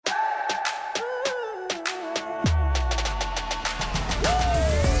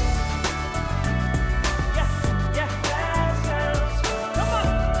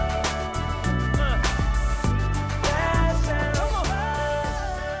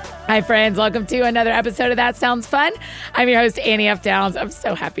Hi, friends. Welcome to another episode of That Sounds Fun. I'm your host, Annie F. Downs. I'm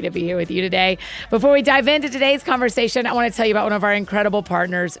so happy to be here with you today. Before we dive into today's conversation, I want to tell you about one of our incredible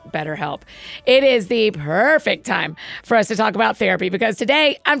partners, BetterHelp. It is the perfect time for us to talk about therapy because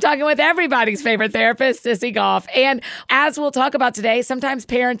today I'm talking with everybody's favorite therapist, Sissy Goff. And as we'll talk about today, sometimes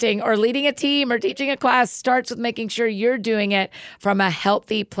parenting or leading a team or teaching a class starts with making sure you're doing it from a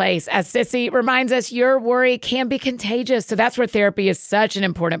healthy place. As Sissy reminds us, your worry can be contagious. So that's where therapy is such an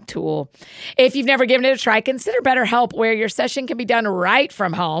important tool. If you've never given it a try, consider BetterHelp, where your session can be done right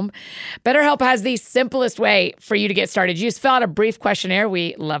from home. BetterHelp has the simplest way for you to get started. You just fill out a brief questionnaire.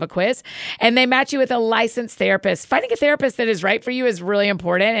 We love a quiz. And they match you with a licensed therapist. Finding a therapist that is right for you is really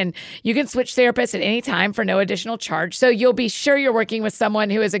important. And you can switch therapists at any time for no additional charge. So you'll be sure you're working with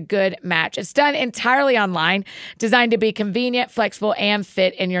someone who is a good match. It's done entirely online, designed to be convenient, flexible, and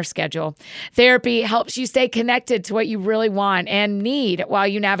fit in your schedule. Therapy helps you stay connected to what you really want and need while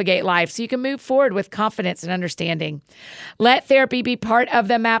you navigate life, so you can move forward with confidence and understanding. Let therapy be part of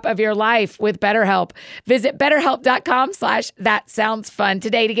the map of your life with BetterHelp. Visit BetterHelp.com/thatsoundsfun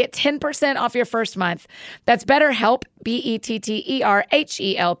today to get 10% off your first month. That's BetterHelp,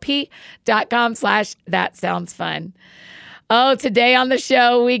 BetterHelp.com/thatsoundsfun. Oh, today on the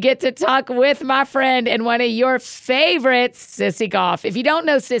show, we get to talk with my friend and one of your favorites, Sissy Goff. If you don't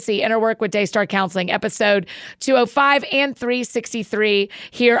know Sissy and her work with Daystar Counseling, episode 205 and 363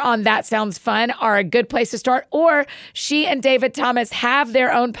 here on That Sounds Fun are a good place to start. Or she and David Thomas have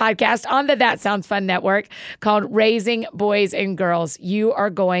their own podcast on the That Sounds Fun network called Raising Boys and Girls. You are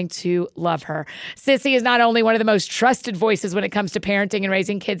going to love her. Sissy is not only one of the most trusted voices when it comes to parenting and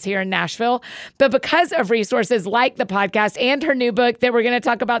raising kids here in Nashville, but because of resources like the podcast and her new book that we're going to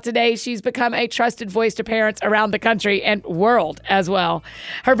talk about today, she's become a trusted voice to parents around the country and world as well.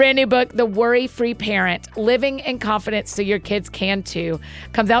 Her brand new book, The Worry-Free Parent, Living in Confidence So Your Kids Can Too,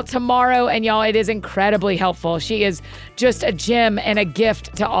 comes out tomorrow. And y'all, it is incredibly helpful. She is just a gem and a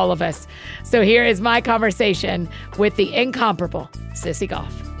gift to all of us. So here is my conversation with the incomparable Sissy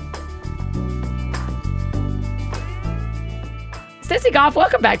Goff. Sissy Goff,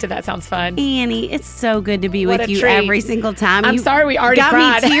 welcome back to That Sounds Fun. Annie, it's so good to be with you treat. every single time. I'm sorry we already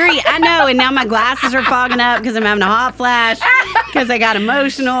cried. Got me teary. I know, and now my glasses are fogging up because I'm having a hot flash because I got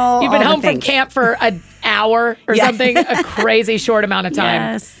emotional. You've been home from camp for an hour or something, a crazy short amount of time.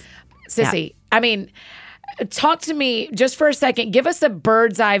 Yes. Sissy, I mean, talk to me just for a second. Give us a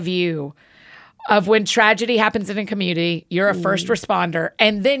bird's eye view of when tragedy happens in a community. You're a first responder,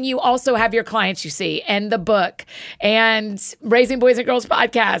 and then you also have your clients you see, and the book, and Raising Boys and Girls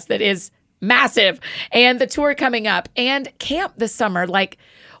podcast that is massive, and the tour coming up, and camp this summer. Like,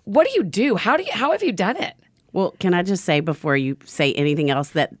 what do? How have you done it? Well, can I just say before you say anything else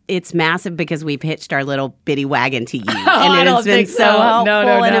that it's massive because we've hitched our little bitty wagon to you, and it has been so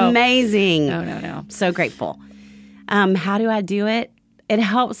helpful and amazing. No. So grateful. How do I do it? It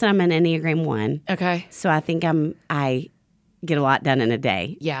helps that I'm an Enneagram 1. Okay. So I think I get a lot done in a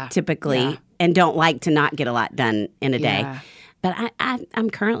day. Yeah. Typically, and don't like to not get a lot done in a day. Yeah. But I'm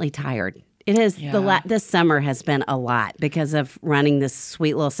currently tired. It is this summer has been a lot because of running this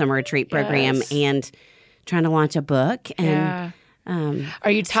sweet little summer retreat program and trying to launch a book. And are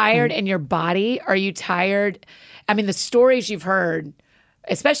you tired in your body? Are you tired? I mean, the stories you've heard,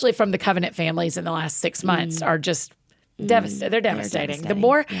 especially from the Covenant families in the last 6 months, are just devastating. They're devastating. The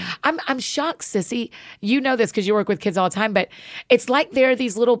more I'm shocked, Sissy. You know this because you work with kids all the time, but it's like there are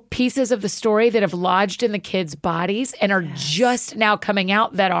these little pieces of the story that have lodged in the kids' bodies and are just now coming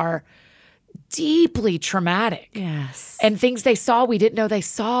out that are deeply traumatic. Yes. And things they saw we didn't know they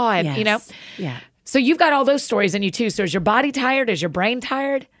saw. And you know? Yeah. So you've got all those stories in you too. So is your body tired? Is your brain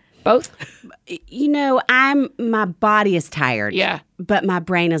tired? Both? You know, my body is tired. Yeah. But my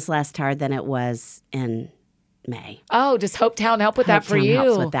brain is less tired than it was in May. Oh, does Hopetown help with that for you?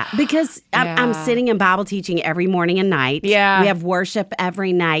 Helps with that because I'm sitting in Bible teaching every morning and night. Yeah, we have worship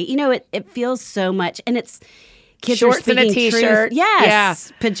every night. You know, it feels so much, and it's kids shorts are and a speaking t-shirt. Truth.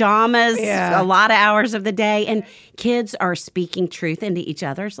 Yes, pajamas. Yeah. A lot of hours of the day, and kids are speaking truth into each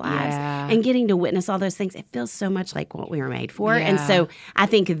other's lives and getting to witness all those things. It feels so much like what we were made for, and so I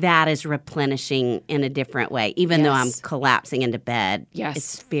think that is replenishing in a different way. Even though I'm collapsing into bed,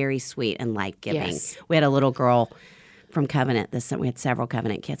 it's very sweet and life-giving. We had a little girl from Covenant we had several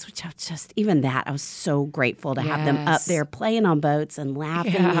Covenant kids, which I just, even that, I was so grateful to have them up there playing on boats and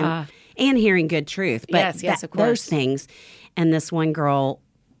laughing and hearing good truth. But of course. Those things. And this one girl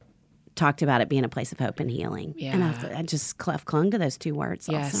talked about it being a place of hope and healing. Yeah. And I just clung to those two words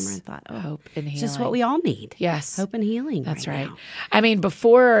all summer and thought, hope and healing. It's just what we all need. Yes. Hope and healing. That's right. Now. I mean,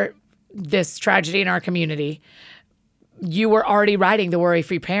 before this tragedy in our community, you were already writing The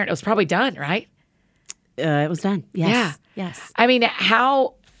Worry-Free Parent. It was probably done, right? It was done. Yes. Yeah. Yes. I mean,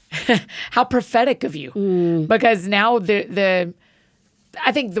 how prophetic of you. Because now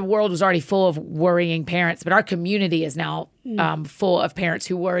I think the world was already full of worrying parents, but our community is now full of parents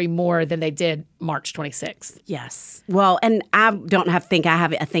who worry more than they did March 26th. Yes. Well, and I don't think I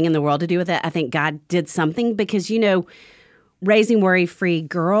have a thing in the world to do with it. I think God did something because, Raising Worry-Free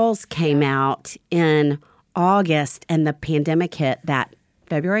Girls came out in August and the pandemic hit that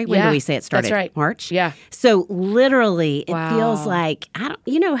February. When do we say it started? That's right. March? Yeah. So literally it feels like, how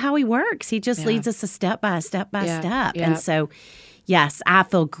he works. He just leads us a step by step. Yeah. And so, yes, I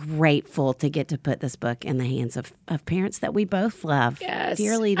feel grateful to get to put this book in the hands of parents that we both love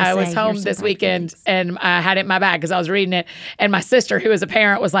dearly. I was home this weekend and I had it in my bag because I was reading it. And my sister, who is a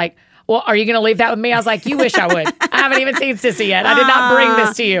parent, was like, well, are you going to leave that with me? I was like, you wish I would. I haven't even seen Sissy yet. I did not bring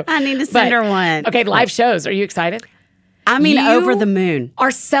this to you. I need to send her one. Okay, live shows. Are you excited? I mean, over the moon.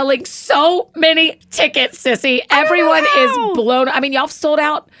 Are selling so many tickets, Sissy. Everyone is blown. I mean, y'all have sold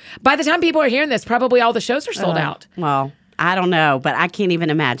out. By the time people are hearing this, probably all the shows are sold out. Well, I don't know, but I can't even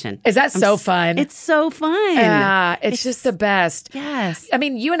imagine. Is that so fun? It's so fun. It's just the best. Yes. I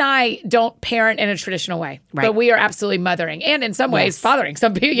mean, you and I don't parent in a traditional way, but we are absolutely mothering and in some ways fathering.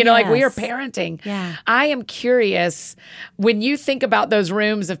 Some people, like we are parenting. Yeah. I am curious when you think about those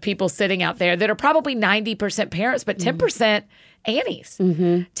rooms of people sitting out there that are probably 90% parents, but 10% aunties,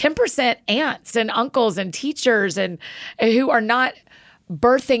 10% aunts and uncles and teachers and who are not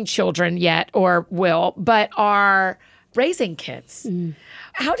birthing children yet or will, but are raising kids.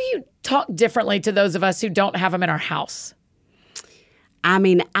 How do you talk differently to those of us who don't have them in our house? I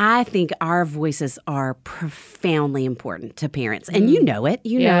mean, I think our voices are profoundly important to parents. And you know it.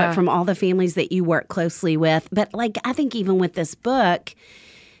 You know it from all the families that you work closely with. But I think even with this book,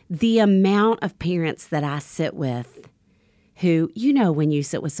 the amount of parents that I sit with who, when you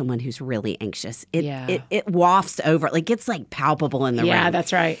sit with someone who's really anxious, it wafts over. It's palpable in the room. Yeah,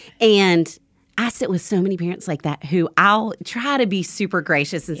 that's right. And I sit with so many parents like that who I'll try to be super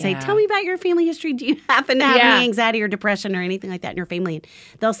gracious and say, tell me about your family history. Do you happen to have any anxiety or depression or anything like that in your family? And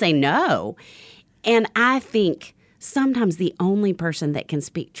they'll say no. And I think sometimes the only person that can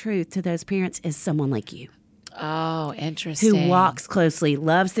speak truth to those parents is someone like you. Oh, interesting. Who walks closely,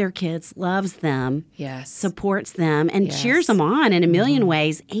 loves their kids, loves them, supports them, and cheers them on in a million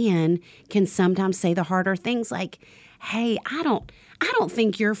ways, and can sometimes say the harder things like, hey, I don't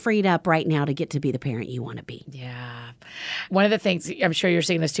think you're freed up right now to get to be the parent you want to be. Yeah. One of the things, I'm sure you're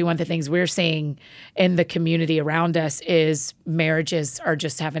seeing this too, one of the things we're seeing in the community around us is marriages are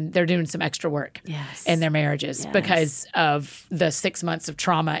just they're doing some extra work in their marriages because of the 6 months of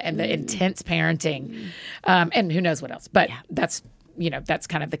trauma and the intense parenting. And who knows what else. But that's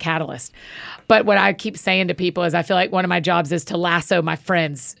kind of the catalyst. But what I keep saying to people is I feel like one of my jobs is to lasso my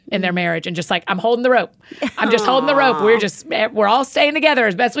friends in their marriage and just I'm holding the rope. I'm just holding the rope. We're all staying together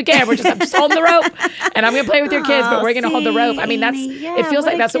as best we can. I'm just holding the rope and I'm going to play with your kids, but we're going to hold the rope. I mean, it feels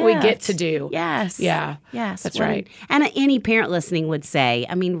like that's what we get to do. Yes. Yeah. Yes. That's right. And any parent listening would say,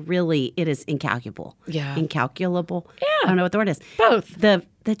 I mean, really, it is incalculable. Yeah. Incalculable. Yeah. I don't know what the word is. Both.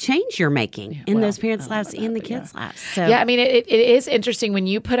 The change you're making in those parents' lives and the kids' lives. So. Yeah, I mean, it is interesting when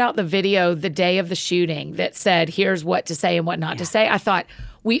you put out the video the day of the shooting that said, here's what to say and what not to say. I thought,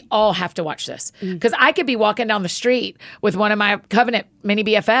 we all have to watch this. Because I could be walking down the street with one of my Covenant mini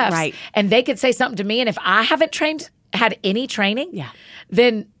BFFs, and they could say something to me, and if I haven't had any training,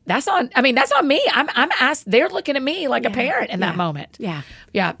 then that's on me. I'm asked, they're looking at me like a parent in that moment. Yeah.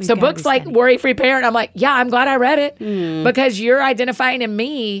 So books like Worry-Free Parent, I'm like, I'm glad I read it because you're identifying in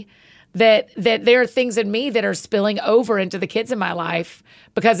me that there are things in me that are spilling over into the kids in my life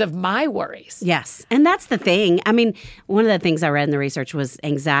because of my worries. Yes. And that's the thing. I mean, one of the things I read in the research was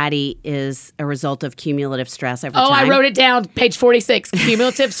anxiety is a result of cumulative stress over time. Oh, I wrote it down, page 46,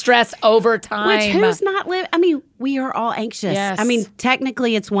 cumulative stress over time. Which who's not I mean, we are all anxious. Yes. I mean,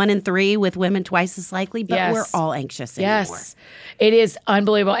 technically it's 1 in 3 with women twice as likely, but we're all anxious anymore. Yes. It is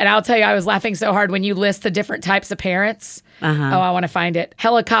unbelievable. And I'll tell you, I was laughing so hard when you list the different types of parents. Oh, I want to find it.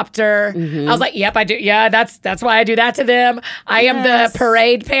 Helicopter. I was like, yep, I do. Yeah, that's why I do that to them. I am the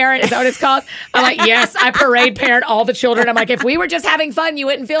parade parent. Is that what it's called? I'm like, yes, I parade parent all the children. I'm like, if we were just having fun, you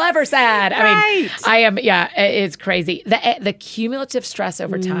wouldn't feel ever sad. I mean, I am, it's crazy. The cumulative stress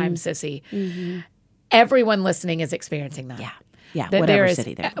over time, Sissy. Everyone listening is experiencing that. Yeah, whatever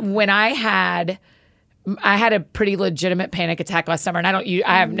city they're in. When I had a pretty legitimate panic attack last summer, and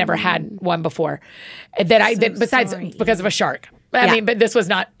I have never had one before. Besides because of a shark. I mean, but this was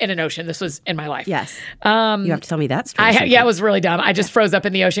not in an ocean. This was in my life. Yes. You have to tell me that story. It was really dumb. I just froze up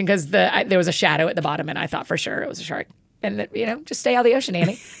in the ocean because there was a shadow at the bottom, and I thought for sure it was a shark. And, just stay out of the ocean,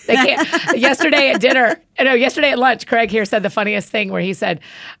 Annie. They can't. Yesterday at lunch, Craig here said the funniest thing where he said,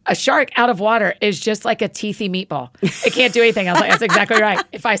 a shark out of water is just like a teethy meatball. It can't do anything. I was like, that's exactly right.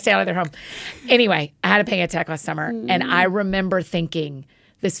 If I stay out of their home. Anyway, I had a panic attack last summer. And I remember thinking,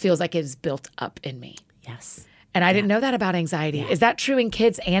 this feels like it's built up in me. Yes. And I didn't know that about anxiety. Yeah. Is that true in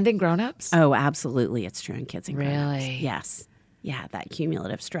kids and in grown-ups? Oh, absolutely. It's true in kids and grown-ups. Really? Yes. Yeah, that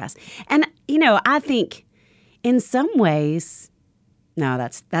cumulative stress. And, I think in some ways, no,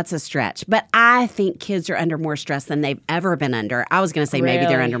 that's a stretch. But I think kids are under more stress than they've ever been under. I was going to say maybe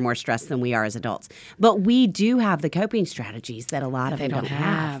they're under more stress than we are as adults. But we do have the coping strategies that a lot of them don't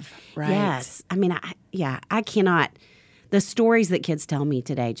have. Right. Yes. I mean, I cannot. The stories that kids tell me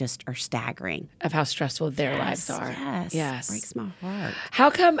today just are staggering. Of how stressful their lives are. Yes. Breaks my heart. How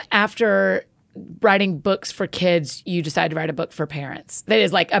come after writing books for kids, you decided to write a book for parents that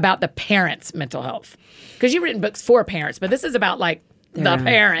is like about the parents' mental health? Because you've written books for parents, but this is about like the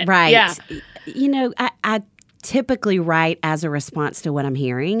parent. Right. Yeah. I typically write as a response to what I'm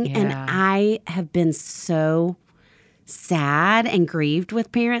hearing. Yeah. And I have been so sad and grieved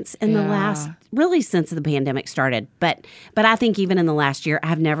with parents in the last, really since the pandemic started. But I think even in the last year,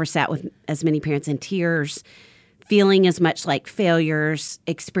 I've never sat with as many parents in tears, feeling as much like failures,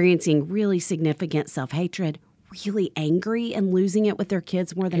 experiencing really significant self-hatred, really angry and losing it with their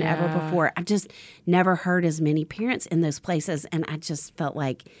kids more than ever before. I've just never heard as many parents in those places. And I just felt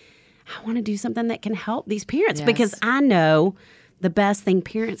like I want to do something that can help these parents because I know the best thing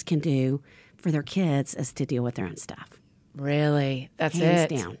parents can do for their kids is to deal with their own stuff. Really? That's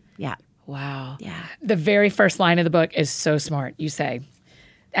Hands it? down. Yeah. Wow. Yeah. The very first line of the book is so smart. You say,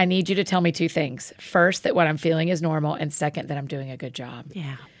 I need you to tell me two things. First, that what I'm feeling is normal. And second, that I'm doing a good job.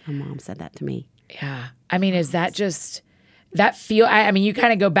 Yeah. My mom said that to me. Yeah. I mean, is that just that feel? I mean, you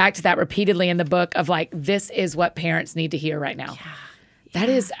kind of go back to that repeatedly in the book of like, this is what parents need to hear right now. Yeah. That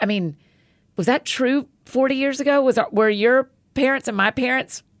is, I mean, was that true 40 years ago? Were your parents and my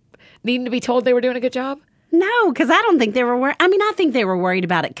parents needing to be told they were doing a good job? No, because I don't think they were worried. I mean, I think they were worried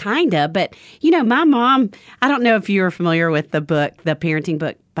about it, kind of. But, my mom, I don't know if you're familiar with the book, the parenting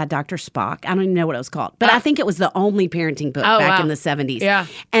book by Dr. Spock. I don't even know what it was called. But I think it was the only parenting book back in the 70s. Yeah.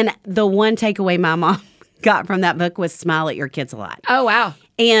 And the one takeaway my mom got from that book was smile at your kids a lot. Oh, wow.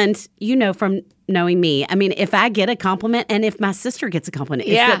 And, from knowing me, I mean, if I get a compliment and if my sister gets a compliment,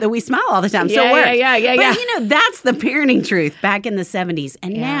 it's that we smile all the time. So it works. Yeah. But, that's the parenting truth back in the 70s.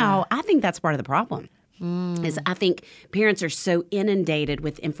 And now I think that's part of the problem. Is I think parents are so inundated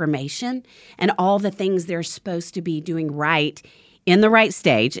with information and all the things they're supposed to be doing right in the right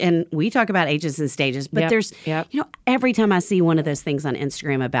stage. And we talk about ages and stages, but there's, every time I see one of those things on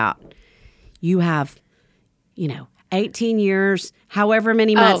Instagram about you have, 18 years, however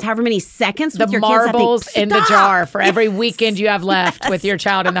many months, however many seconds with your kids. The marbles in the jar for every weekend you have left with your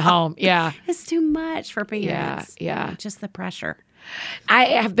child in the home. Yeah. It's too much for parents. Yeah. Just the pressure.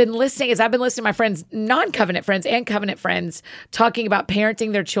 I've been listening to my friends, non-covenant friends and covenant friends, talking about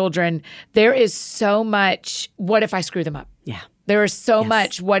parenting their children. There is so much, what if I screw them up? Yeah. There is so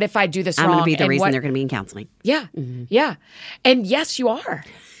much, what if I do this wrong? I'm going to be the reason they're going to be in counseling. Yeah. Mm-hmm. Yeah. And yes, you are.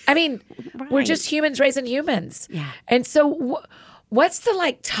 I mean, we're just humans raising humans. Yeah. And so what's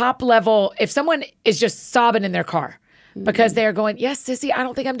the top level, if someone is just sobbing in their car, because they're going, yes, Sissy, I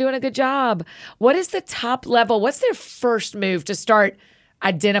don't think I'm doing a good job. What is the top level? What's their first move to start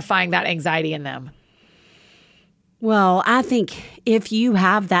identifying that anxiety in them? Well, I think if you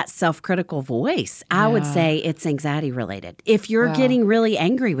have that self-critical voice, I would say it's anxiety related. If you're getting really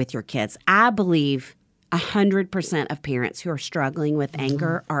angry with your kids, I believe 100% of parents who are struggling with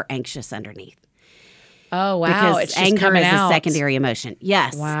anger are anxious underneath. Oh, wow. Because it's just anger coming is out. a secondary emotion.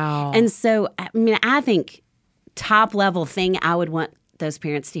 Yes. Wow. And so, I mean, I think top level thing I would want those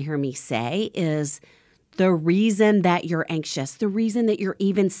parents to hear me say is the reason that you're anxious, the reason that you're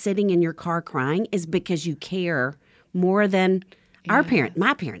even sitting in your car crying is because you care more than my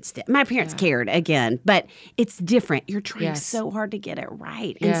parents did. My parents cared again, but it's different. You're trying so hard to get it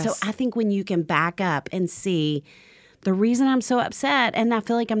right. And so I think when you can back up and see the reason I'm so upset and I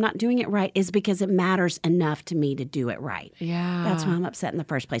feel like I'm not doing it right is because it matters enough to me to do it right. Yeah. That's why I'm upset in the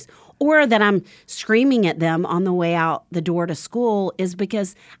first place. Or that I'm screaming at them on the way out the door to school is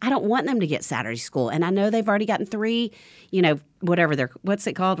because I don't want them to get Saturday school. And I know they've already gotten 3, what's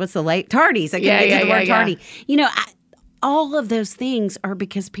it called? What's the late? Tardies. I can't think of the word tardy. All of those things are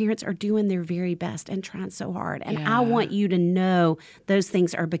because parents are doing their very best and trying so hard. And I want you to know those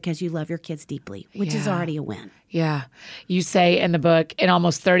things are because you love your kids deeply, which is already a win. Yeah. You say in the book, in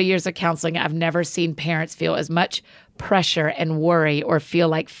almost 30 years of counseling, I've never seen parents feel as much pressure and worry or feel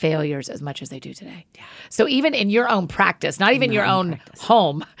like failures as much as they do today. Yeah. So even in your own practice, not even your own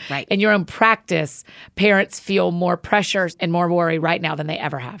home, right. in your own practice, parents feel more pressure and more worry right now than they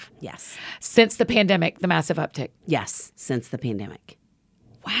ever have. Yes. Since the pandemic, the massive uptick. Yes, since the pandemic.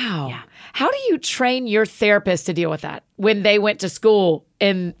 Wow. Yeah. How do you train your therapist to deal with that when they went to school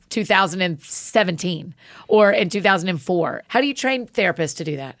in 2017 or in 2004? How do you train therapists to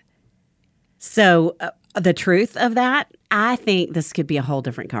do that? So the truth of that, I think this could be a whole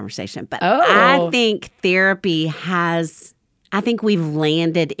different conversation. But I think therapy I think we've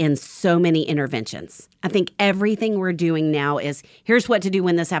landed in so many interventions. I think everything we're doing now is here's what to do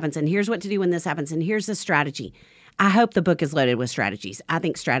when this happens, and here's what to do when this happens, and here's the strategy. I hope the book is loaded with strategies. I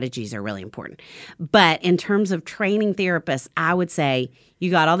think strategies are really important. But in terms of training therapists, I would say you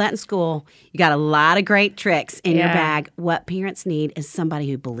got all that in school. You got a lot of great tricks in your bag. What parents need is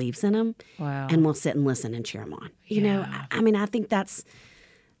somebody who believes in them and will sit and listen and cheer them on. You know, I mean, I think that's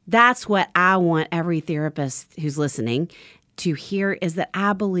what I want every therapist who's listening to hear, is that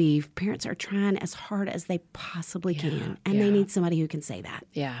I believe parents are trying as hard as they possibly can, and they need somebody who can say that.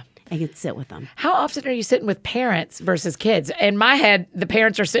 Yeah. I can sit with them. How often are you sitting with parents versus kids? In my head, the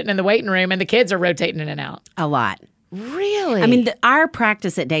parents are sitting in the waiting room and the kids are rotating in and out. A lot. Really? I mean, our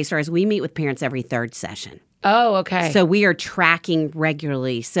practice at Daystar is we meet with parents every third session. Oh, okay. So we are tracking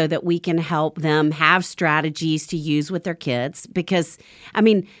regularly so that we can help them have strategies to use with their kids. Because, I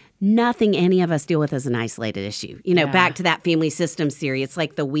mean, nothing any of us deal with is an isolated issue. You know, back to that family systems theory. It's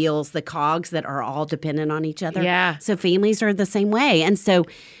like the wheels, the cogs that are all dependent on each other. Yeah. So families are the same way. And so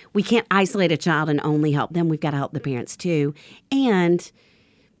we can't isolate a child and only help them. We've got to help the parents too. And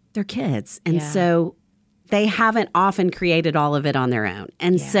they're kids. And so they haven't often created all of it on their own.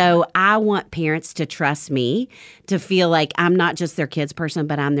 And so I want parents to trust me, to feel like I'm not just their kids person,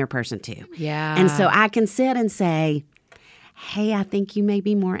 but I'm their person too. Yeah. And so I can sit and say, hey, I think you may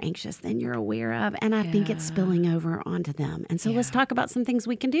be more anxious than you're aware of, and I think it's spilling over onto them. And so let's talk about some things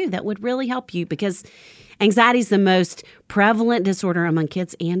we can do that would really help you, because anxiety is the most prevalent disorder among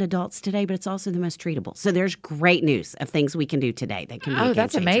kids and adults today, but it's also the most treatable. So there's great news of things we can do today that can be a game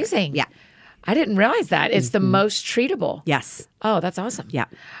that's changer. Amazing. Yeah. I didn't realize that. It's the most treatable. Yes. Oh, that's awesome. Yeah.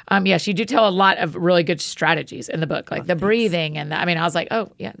 Yes, you do tell a lot of really good strategies in the book, like the breathing and I was like,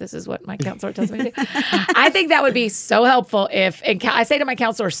 oh, yeah, this is what my counselor tells me to do. I think that would be so helpful and I say to my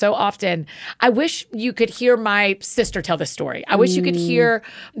counselor so often, I wish you could hear my sister tell this story. I wish you could hear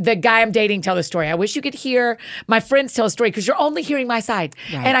the guy I'm dating tell the story. I wish you could hear my friends tell a story, because you're only hearing my side.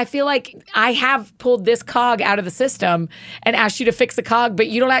 Right. And I feel like I have pulled this cog out of the system and asked you to fix the cog, but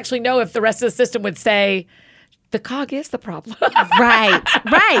you don't actually know if the rest of the system would say, the cog is the problem. Right.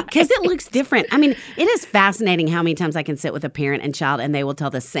 Because it looks different. I mean, it is fascinating how many times I can sit with a parent and child and they will tell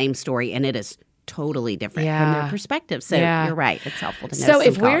the same story and it is totally different from their perspective. So you're right. It's helpful to know. So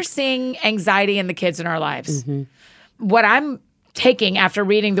if we're seeing anxiety in the kids in our lives, what I'm taking after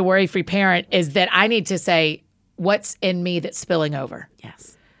reading The Worry-Free Parent is that I need to say, what's in me that's spilling over?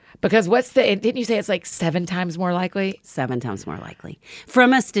 Yes. Because didn't you say it's like 7 times more likely? 7 times more likely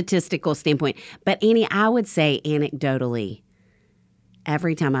from a statistical standpoint. But Annie, I would say anecdotally,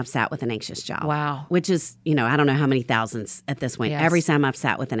 every time I've sat with an anxious child. Wow. Which is, I don't know how many thousands at this point. Yes. Every time I've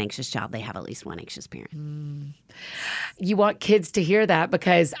sat with an anxious child, they have at least one anxious parent. You want kids to hear that,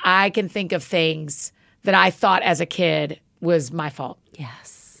 because I can think of things that I thought as a kid was my fault.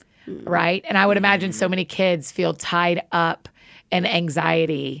 Yes. Right? And I would imagine so many kids feel tied up and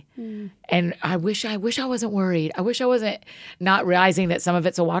anxiety. And I wish I wasn't worried. I wish I wasn't not realizing that some of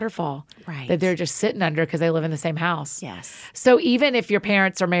it's a waterfall. Right. That they're just sitting under because they live in the same house. Yes. So even if your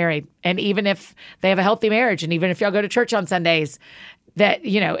parents are married, and even if they have a healthy marriage, and even if y'all go to church on Sundays, that,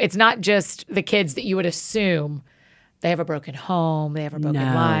 it's not just the kids that you would assume they have a broken home, they have a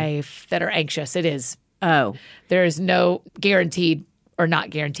broken life, that are anxious. It is. Oh. There is no guaranteed or not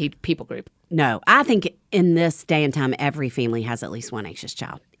guaranteed people group. No, I think in this day and time, every family has at least one anxious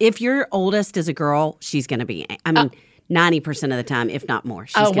child. If your oldest is a girl, she's going to be, 90% of the time, if not more.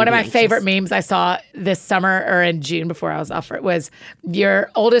 One of my favorite memes I saw this summer or in June before I was off for it was, your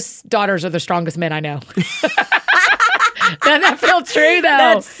oldest daughters are the strongest men I know. Doesn't that feel true, though?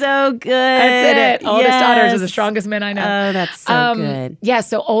 That's so good. That's it. Oldest daughters are the strongest men I know. Oh, that's so good. Yeah,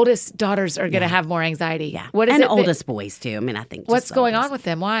 so oldest daughters are going to have more anxiety. Yeah. What is and it oldest boys, too. I mean, I think. What's going on with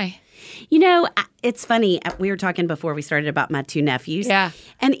them? Why? It's funny. We were talking before we started about my 2 nephews. Yeah.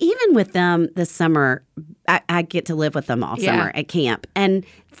 And even with them this summer, I get to live with them all summer at camp. And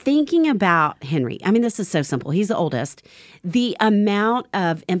thinking about Henry, I mean, this is so simple. He's the oldest. The amount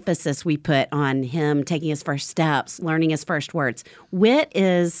of emphasis we put on him taking his first steps, learning his first words. Wit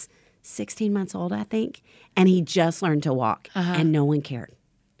is 16 months old, I think, and he just learned to walk, and no one cared.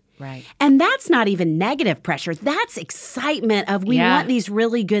 Right. And that's not even negative pressure. That's excitement of we want these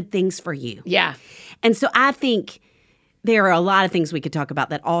really good things for you. Yeah. And so I think there are a lot of things we could talk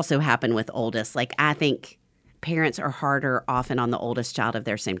about that also happen with oldest. Like, I think parents are harder often on the oldest child of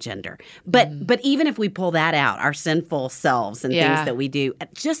their same gender. But even if we pull that out, our sinful selves and things that we do,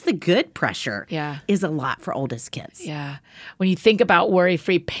 just the good pressure is a lot for oldest kids. Yeah. When you think about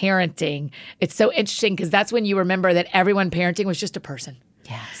worry-free parenting, it's so interesting because that's when you remember that everyone parenting was just a person.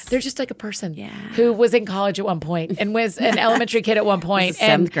 Yes. They're just like a person who was in college at one point and was an elementary kid at one point.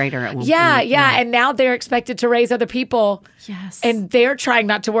 Seventh grader at one point. Yeah. And now they're expected to raise other people. Yes. And they're trying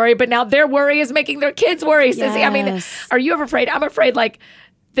not to worry, but now their worry is making their kids worry. Yes. Sissy, I mean, are you ever afraid? I'm afraid that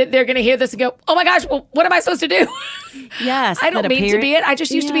they're going to hear this and go, oh my gosh, well, what am I supposed to do? Yes. I don't mean to be it. I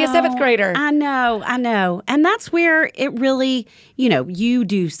just used to be a seventh grader. I know. And that's where it really, you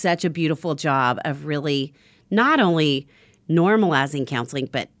do such a beautiful job of really not only normalizing counseling,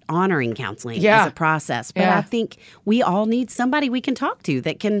 but honoring counseling as a process. But I think we all need somebody we can talk to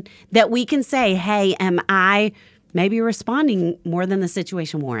that we can say, hey, am I maybe responding more than the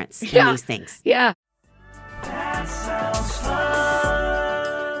situation warrants in these things? Yeah. That sounds fun.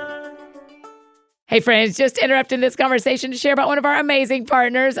 Hey, friends, just interrupting this conversation to share about one of our amazing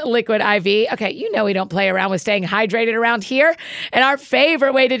partners, Liquid IV. Okay, we don't play around with staying hydrated around here. And our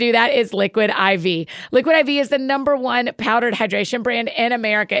favorite way to do that is Liquid IV. Liquid IV is the #1 powdered hydration brand in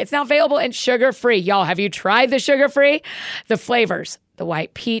America. It's now available in sugar-free. Y'all, have you tried the sugar-free? The flavors, the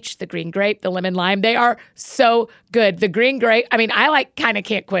white peach, the green grape, the lemon lime, they are so good. The green grape, I kind of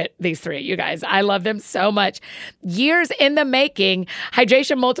can't quit these three, you guys. I love them so much. Years in the making,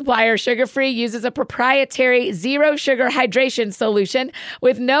 Hydration Multiplier Sugar-Free uses a proprietary zero sugar hydration solution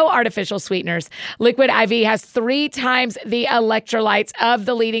with no artificial sweeteners. Liquid IV has 3 times the electrolytes of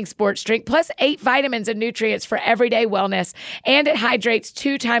the leading sports drink, plus 8 vitamins and nutrients for everyday wellness, and it hydrates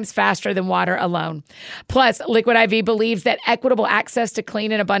 2 times faster than water alone. Plus, Liquid IV believes that equitable access to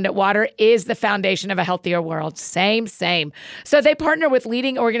clean and abundant water is the foundation of a healthier world. Same. So they partner with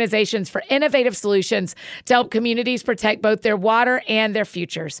leading organizations for innovative solutions to help communities protect both their water and their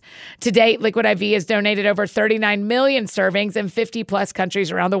futures. To date, Liquid IV has donated over 39 million servings in 50-plus countries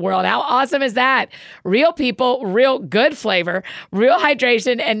around the world. How awesome is that? Real people, real good flavor, real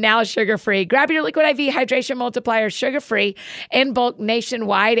hydration, and now sugar-free. Grab your Liquid IV Hydration Multiplier sugar-free in bulk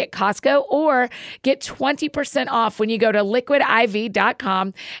nationwide at Costco, or get 20% off when you go to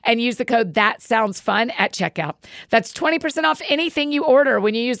liquidiv.com and use the code ThatSoundsFun at checkout. That's 20% off anything you order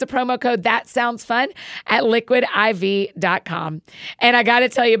when you use the promo code ThatSoundsFun at liquidiv.com. And I got to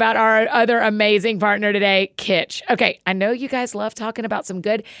tell you about our other amazing partner today, Kitsch. Okay, I know you guys love talking about some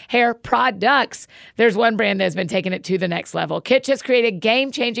good hair products. There's one brand that has been taking it to the next level. Kitsch has created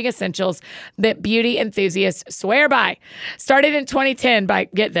game-changing essentials that beauty enthusiasts swear by. Started in 2010 by,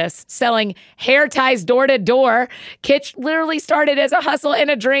 get this, selling hair ties door to door. Kitsch literally started as a hustle and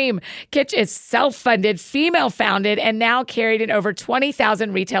a dream. Kitsch is self-funded, female-founded, and now carried in over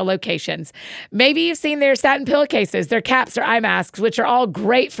 20,000 retail locations. Maybe you've seen their satin pillowcases, their caps, or eye masks, which are all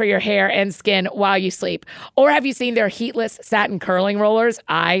great for your hair and skin while you sleep. Or have you seen their heatless satin curling rollers?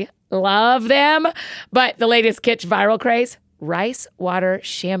 I love them. But the latest Kitsch viral craze? Rice water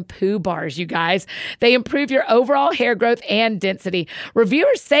shampoo bars, you guys. They improve your overall hair growth and density.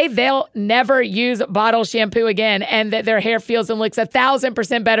 Reviewers say they'll never use bottle shampoo again, and that their hair feels and looks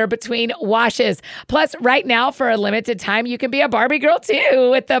 1,000% better between washes. Plus, right now, for a limited time, you can be a Barbie girl too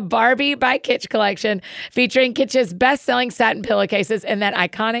with the Barbie by Kitsch collection, featuring Kitsch's best-selling satin pillowcases in that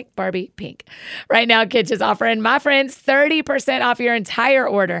iconic Barbie pink. Right now, Kitsch is offering my friends 30% off your entire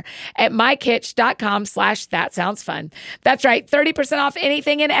order at mykitsch.com/thatsoundsfun. That's right. 30% off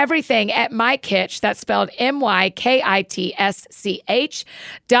anything and everything at MyKitsch. That's spelled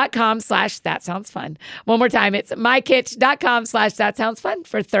mykitsch.com/thatsoundsfun. One more time, it's mykitsch.com/thatsoundsfun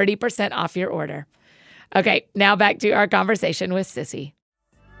for 30% off your order. Okay, now back to our conversation with Sissy.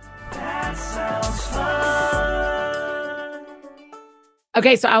 That sounds fun.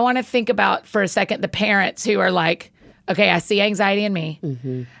 Okay, so I want to think about for a second the parents who are like, okay, I see anxiety in me.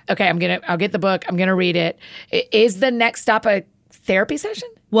 Mm-hmm. Okay, I'll get the book. I'm going to read it. Is the next stop a therapy session?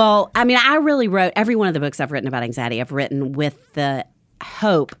 Well, I really wrote every one of the books I've written about anxiety. I've written with the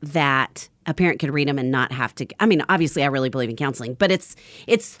hope that a parent could read them and not have to. Obviously, I really believe in counseling, but it's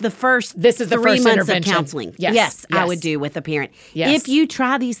the first. This is the 3 first months intervention. of counseling. Yes, I would do with a parent. Yes. If you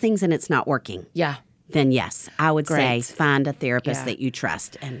try these things and it's not working, yeah, then yes, I would Great. say find a therapist Yeah. that you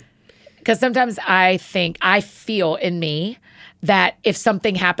trust. And Because sometimes I feel in me that if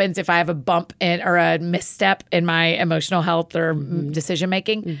something happens, if I have a bump in or a misstep in my emotional health or decision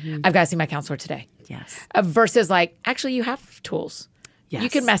making, I've got to see my counselor today. Yes. Versus like, actually, you have tools. Yes. You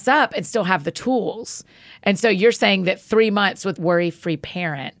can mess up and still have the tools. And so you're saying that 3 months with worry-free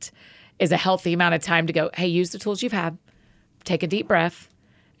parent is a healthy amount of time to go, hey, use the tools you've had, take a deep breath,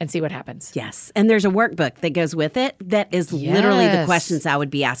 and see what happens. Yes. And there's a workbook that goes with it that is literally the questions I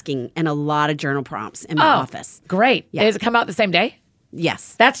would be asking and a lot of journal prompts in my office. Great. Yeah. Does it come out the same day?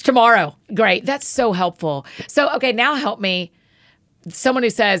 Yes. That's tomorrow. Great. That's so helpful. So, okay, now help me. Someone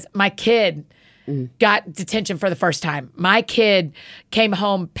who says, my kid got detention for the first time. My kid came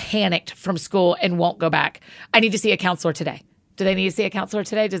home panicked from school and won't go back. I need to see a counselor today. Do they need to see a counselor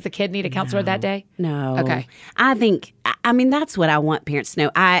today? Does the kid need a counselor that day? No. Okay. I think, that's what I want parents to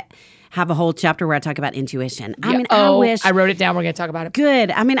know. I have a whole chapter where I talk about intuition. I wish. I wrote it down. We're going to talk about it.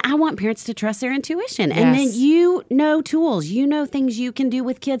 Good. I want parents to trust their intuition. And then you know tools. You know things you can do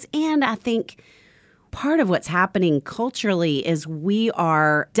with kids. And I think part of what's happening culturally is we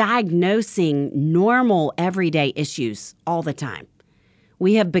are diagnosing normal everyday issues all the time.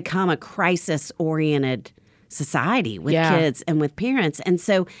 We have become a crisis-oriented society with kids and with parents. And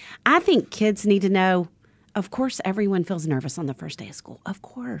so I think kids need to know, of course, everyone feels nervous on the first day of school. Of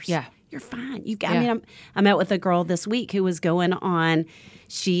course. Yeah. You're fine. I met with a girl this week who was going on,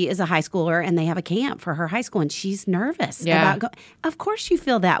 she is a high schooler and they have a camp for her high school and she's nervous about of course you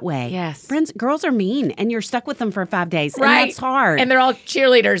feel that way. Yes. Friends, girls are mean and you're stuck with them for 5 days. Right. And that's hard. And they're all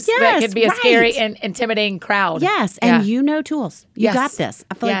cheerleaders. Yes, that could be a right. scary and intimidating crowd. Yes. And you know tools. You Yes. got this.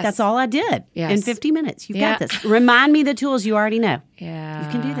 I feel like that's all I did Yes. in 50 minutes. You've Yeah. got this. Remind me the tools you already know. Yeah.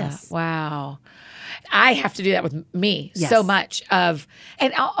 You can do this. Wow. I have to do that with me Yes. so much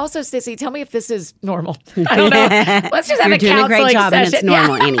and also, Sissy, tell me if this is normal. I don't know. Let's just have You're a doing a counseling great job session. and it's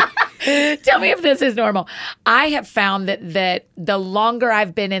normal, Annie. Tell me if this is normal. I have found that the longer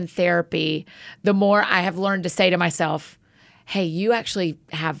I've been in therapy, the more I have learned to say to myself, hey, you actually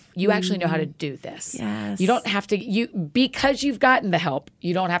know how to do this. Yes. You don't have to, because you've gotten the help,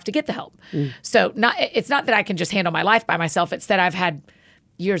 you don't have to get the help. So it's not that I can just handle my life by myself. It's that I've had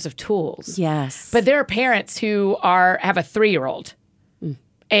years of tools. Yes. But there are parents who have a 3-year-old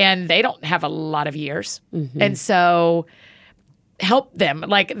and they don't have a lot of years. And so help them.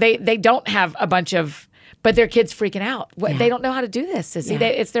 Like they don't have a bunch of, but their kid's freaking out. They don't know how to do this, Sissy.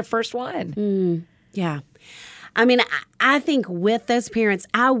 It's their first one. Yeah. I think with those parents,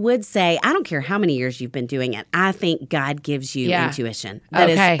 I would say, I don't care how many years you've been doing it. I think God gives you intuition. That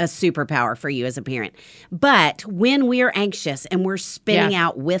is a superpower for you as a parent. But when we're anxious and we're spinning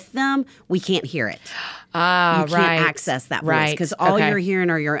out with them, we can't hear it. You can't access that voice because all you're hearing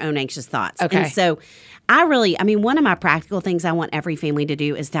are your own anxious thoughts. Okay. And so one of my practical things I want every family to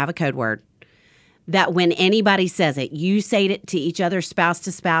do is to have a code word. That when anybody says it, you say it to each other, spouse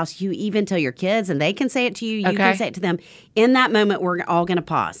to spouse. You even tell your kids, and they can say it to you. You can say it to them. In that moment, we're all going to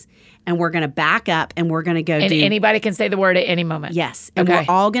pause, and we're going to back up, and we're going to go and anybody can say the word at any moment. Yes. And we're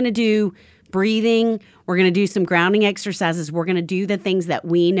all going to do breathing. We're going to do some grounding exercises. We're going to do the things that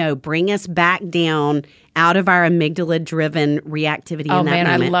we know bring us back down out of our amygdala-driven reactivity in that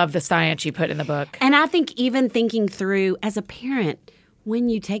moment. I love the science you put in the book. And I think even thinking through, as a parent, when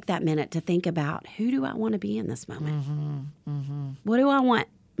you take that minute to think about, who do I want to be in this moment? What do I want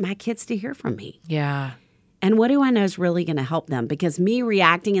my kids to hear from me? Yeah. And what do I know is really going to help them? Because me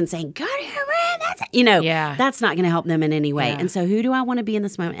reacting and saying, go to your room, that's not going to help them in any way. Yeah. And so who do I want to be in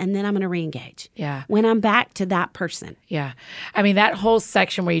this moment? And then I'm going to reengage. Yeah. When I'm back to that person. Yeah. That whole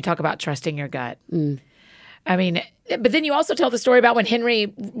section where you talk about trusting your gut. But then you also tell the story about when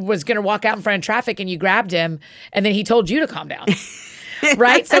Henry was going to walk out in front of traffic and you grabbed him and then he told you to calm down.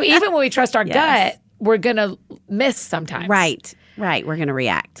 Right? So even when we trust our gut, we're going to miss sometimes. Right. We're going to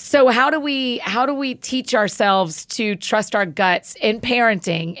react. So how do we teach ourselves to trust our guts in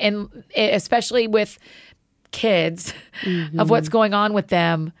parenting, and especially with kids, of what's going on with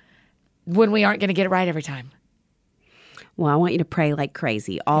them when we aren't going to get it right every time? Well, I want you to pray like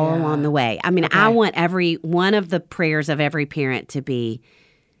crazy all along the way. I want every one of the prayers of every parent to be,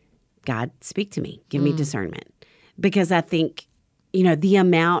 God, speak to me. Give me discernment. Because I think, the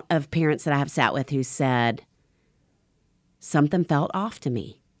amount of parents that I have sat with who said, something felt off to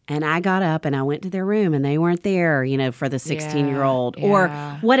me. And I got up and I went to their room and they weren't there, for the 16-year-old or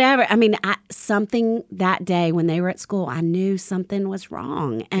whatever. Something that day when they were at school, I knew something was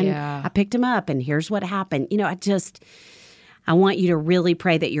wrong. And I picked them up and here's what happened. I want you to really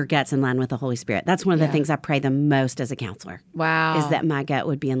pray that your gut's in line with the Holy Spirit. That's one of the things I pray the most as a counselor. Wow. Is that my gut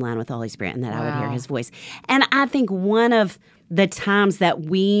would be in line with the Holy Spirit and that I would hear his voice. And I think one of the times that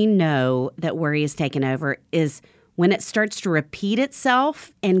we know that worry is taken over is when it starts to repeat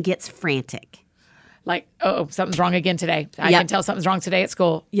itself and gets frantic. Like, oh, something's wrong again today. I can tell something's wrong today at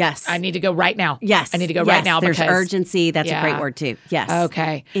school. Yes. I need to go right now. Yes. I need to go right now There's because urgency. That's a great word too. Yes.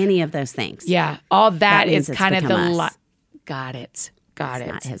 Okay. Any of those things. Yeah. All that means is it's kind of become the us. Got it. It's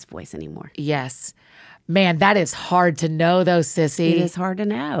not his voice anymore. Yes. Man, that is hard to know though, Sissy. It is hard to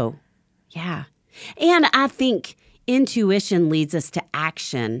know. Yeah. And I think intuition leads us to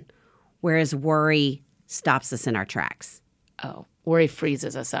action, whereas worry stops us in our tracks. Oh, worry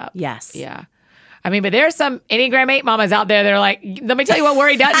freezes us up. Yes. Yeah. I mean, but there's some Enneagram 8 mamas out there that are like, let me tell you what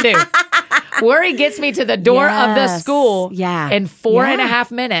worry doesn't do. Worry gets me to the door of the school in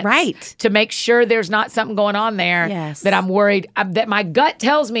 4.5 minutes. Right. To make sure there's not something going on there that I'm worried, that my gut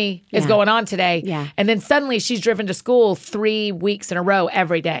tells me is going on today. Yeah. And then suddenly she's driven to school 3 weeks in a row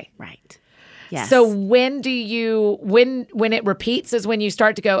every day. Right. Yes. So when it repeats is when you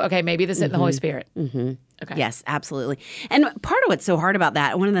start to go, okay, maybe this isn't the Holy Spirit. Mm-hmm. Okay. Yes, absolutely. And part of what's so hard about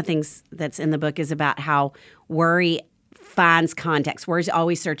that, one of the things that's in the book is about how worry finds context. Worry's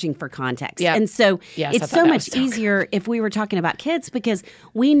always searching for context. Yep. And so Yes, I it's thought so that much was so good. easier if we were talking about kids because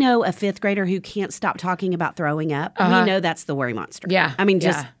we know a fifth grader who can't stop talking about throwing up. We know that's the worry monster. Yeah. I mean,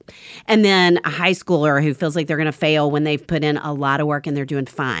 just, and then a high schooler who feels like they're going to fail when they've put in a lot of work and they're doing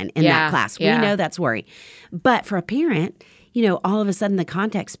fine in that class. Yeah. We know that's worry. But for a parent, you know, all of a sudden the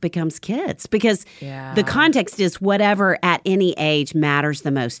context becomes kids because the context is whatever at any age matters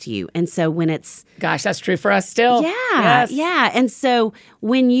the most to you. And so when it's... Gosh, that's true for us still. Yeah. And so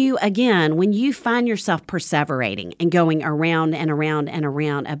when you find yourself perseverating and going around and around and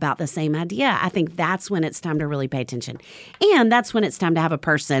around about the same idea, I think that's when it's time to really pay attention. And that's when it's time to have a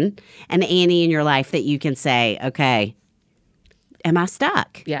person, an Annie in your life that you can say, okay, am I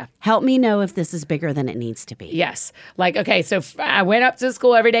stuck? Yeah. Help me know if this is bigger than it needs to be. Yes. Like, okay, so I went up to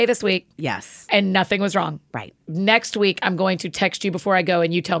school every day this week. Yes. And nothing was wrong. Right. Next week, I'm going to text you before I go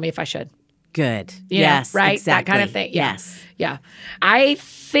and you tell me if I should. Good. You know, yes. right? Exactly. That kind of thing. Yeah. Yes. Yeah. I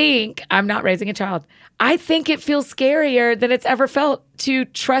think, I'm not raising a child. I think it feels scarier than it's ever felt to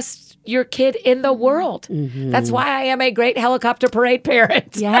trust your kid in the world. Mm-hmm. That's why I am a great helicopter parade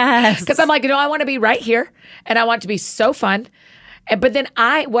parent. Yes. Because I'm like, I want to be right here and I want it to be so fun. But then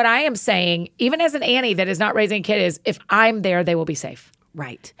what I am saying, even as an Annie that is not raising a kid, is if I'm there, they will be safe.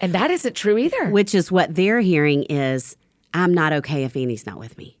 Right. And that isn't true either. Which is what they're hearing is, I'm not okay if Annie's not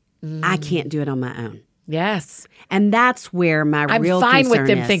with me. I can't do it on my own. Yes. And that's where my I'm real fine with concern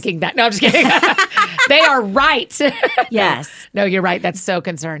them is. thinking that. No, I'm just kidding. They are right. Yes. No, you're right. That's so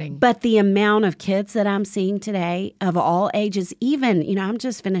concerning. But the amount of kids that I'm seeing today of all ages, even, I'm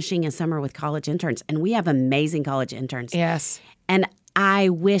just finishing a summer with college interns, and we have amazing college interns. Yes. And I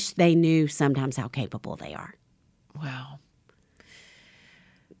wish they knew sometimes how capable they are. Wow.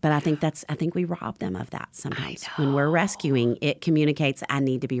 But I think we rob them of that sometimes. When we're rescuing, it communicates, I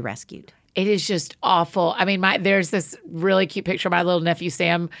need to be rescued. It is just awful. I mean, there's this really cute picture of my little nephew,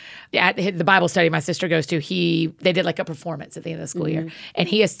 Sam, at the Bible study my sister goes to. They did like a performance at the end of the school year. And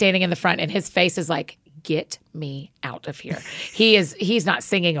he is standing in the front and his face is like, get me out of here. He's not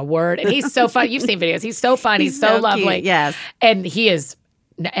singing a word. And he's so fun. You've seen videos. He's so fun. He's so lovely. Cute, yes. And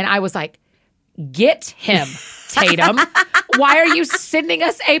and I was like, get him, Tatum. Why are you sending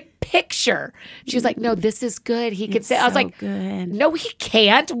us a picture? She was like, no, this is good. He can say. I was like, good. No, he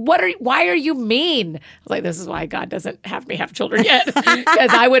can't. Why are you mean? I was like, this is why God doesn't have me have children yet.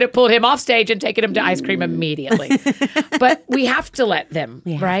 Because I would have pulled him off stage and taken him to ice cream immediately. But we have to let them,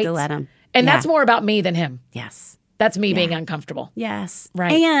 We have right? to let them. And that's more about me than him. Yes. That's me being uncomfortable. Yes.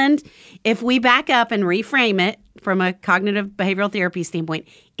 Right. And if we back up and reframe it from a cognitive behavioral therapy standpoint,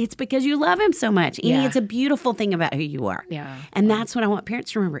 it's because you love him so much. Annie, it's a beautiful thing about who you are. Yeah. And that's what I want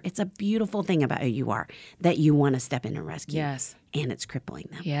parents to remember. It's a beautiful thing about who you are that you want to step in and rescue. Yes. And it's crippling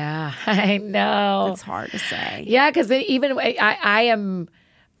them. Yeah, I know. It's hard to say. Yeah, because even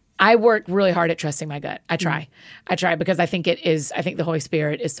I work really hard at trusting my gut. I try because I think the Holy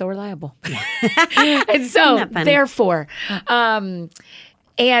Spirit is so reliable. And so therefore,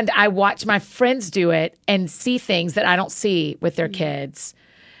 and I watch my friends do it and see things that I don't see with their kids.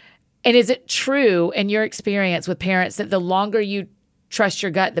 And is it true in your experience with parents that the longer you trust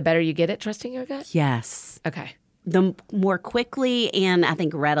your gut, the better you get at trusting your gut? Yes. Okay. The more quickly and I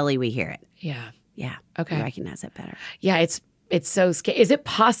think readily we hear it. Yeah. Yeah. Okay. We recognize it better. Yeah, it's so scary. Is it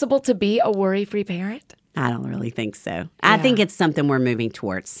possible to be a worry-free parent? I don't really think so. I think it's something we're moving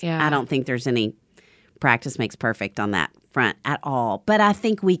towards. Yeah. I don't think there's any practice makes perfect on that front at all. But I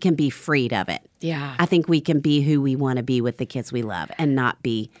think we can be freed of it. Yeah. I think we can be who we want to be with the kids we love and not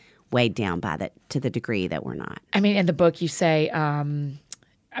be weighed down by that to the degree that we're not. I mean, in the book, you say, I'm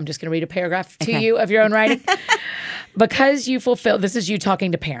just going to read a paragraph to you of your own writing. Because you fulfill, this is you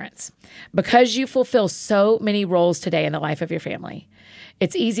talking to parents, because you fulfill so many roles today in the life of your family,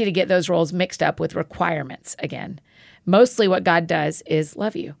 it's easy to get those roles mixed up with requirements again. Mostly what God does is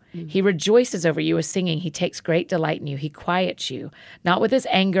love you. He rejoices over you with singing. He takes great delight in you. He quiets you, not with his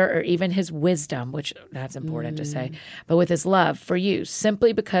anger or even his wisdom, which that's important to say, but with his love for you,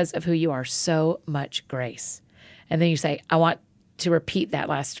 simply because of who you are. So much grace. And then you say, I want to repeat that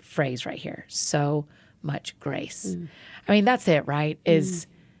last phrase right here. So much grace. I mean, that's it, right? Is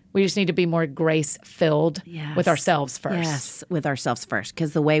we just need to be more grace-filled with ourselves first. Yes, with ourselves first,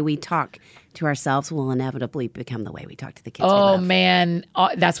 because the way we talk to ourselves will inevitably become the way we talk to the kids. Oh, man.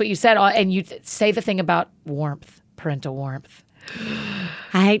 That's what you said. And you say the thing about warmth, parental warmth.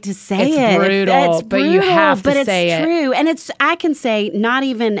 I hate to say it's it. Brutal, it's but you have to say it. But it's true. And I can say, not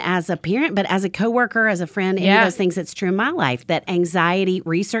even as a parent, but as a coworker, as a friend, any of those things, it's true in my life, that anxiety,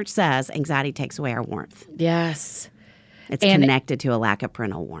 research says anxiety takes away our warmth. Yes. It's connected to a lack of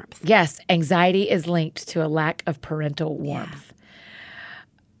parental warmth. Yes. Anxiety is linked to a lack of parental warmth.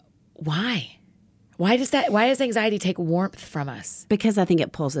 Why? Why does anxiety take warmth from us? Because I think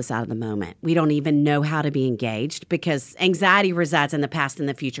it pulls us out of the moment. We don't even know how to be engaged because anxiety resides in the past and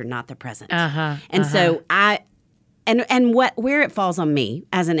the future, not the present. So where it falls on me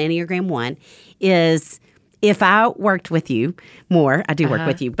as an Enneagram 1 is if I worked with you more, I do work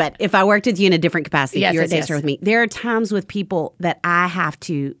with you, but if I worked with you in a different capacity, if you're a day store with me, there are times with people that I have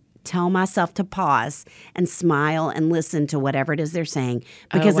to tell myself to pause and smile and listen to whatever it is they're saying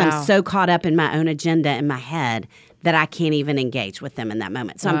because I'm so caught up in my own agenda in my head that I can't even engage with them in that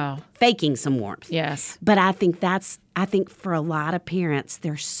moment. So I'm faking some warmth. Yes. But I think for a lot of parents,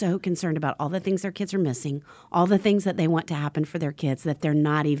 they're so concerned about all the things their kids are missing, all the things that they want to happen for their kids that they're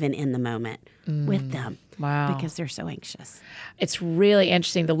not even in the moment with them. Wow. Because they're so anxious. It's really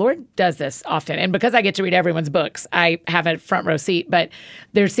interesting. The Lord does this often. And because I get to read everyone's books, I have a front row seat. But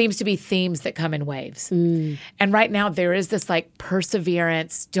there seems to be themes that come in waves. And right now, there is this like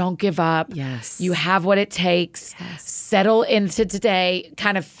perseverance, don't give up. Yes. You have what it takes. Yes. Settle into today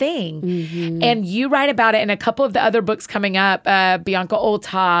kind of thing. And you write about it in a couple of the other books coming up, Bianca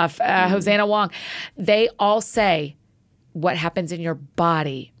Olthoff, Hosanna Wong. They all say, what happens in your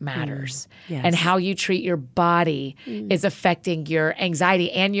body matters. And how you treat your body is affecting your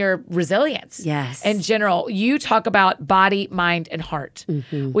anxiety and your resilience. Yes. In general, you talk about body, mind, and heart.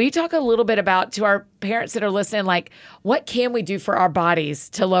 Will you talk a little bit about, to our parents that are listening, like, what can we do for our bodies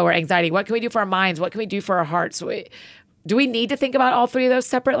to lower anxiety? What can we do for our minds? What can we do for our hearts? Do we need to think about all three of those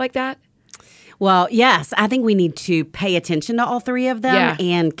separate like that? Well, yes, I think we need to pay attention to all three of them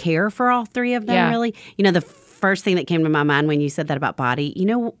and care for all three of them, really. You know, the first thing that came to my mind when you said that about body, you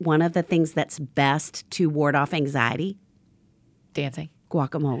know, one of the things that's best to ward off anxiety? Dancing.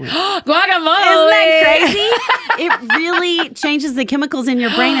 Guacamole. Guacamole! Isn't that crazy? It really changes the chemicals in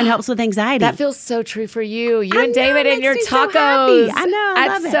your brain and helps with anxiety. That feels so true for you. You I and know, David it and your makes me tacos. so happy. I know, I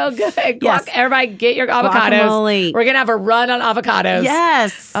That's love so it. good. Yes. Everybody get your avocados. Guacamole. We're going to have a run on avocados.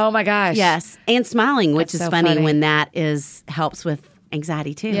 Yes. Oh my gosh. Yes. And smiling, which That's is so funny funny. when that helps with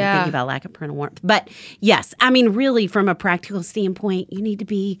anxiety too. Yeah. Thinking about lack of parental warmth. But yes, I mean, really, from a practical standpoint, you need to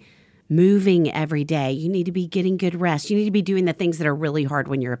be moving every day. You need to be getting good rest. You need to be doing the things that are really hard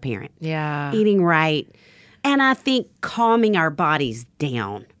when you're a parent. Yeah. Eating right. And I think calming our bodies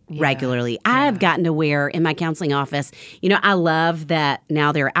down regularly. I have gotten to where in my counseling office, you know, I love that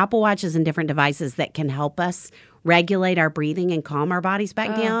now there are Apple Watches and different devices that can help us regulate our breathing and calm our bodies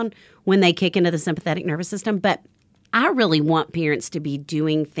back down when they kick into the sympathetic nervous system. But I really want parents to be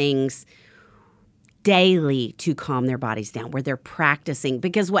doing things daily to calm their bodies down, where they're practicing.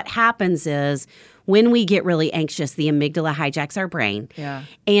 Because what happens is when we get really anxious, the amygdala hijacks our brain. Yeah.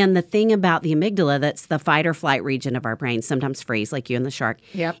 And the thing about the amygdala, that's the fight or flight region of our brain, sometimes freeze like you and the shark,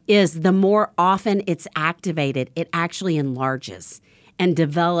 is the more often it's activated, it actually enlarges and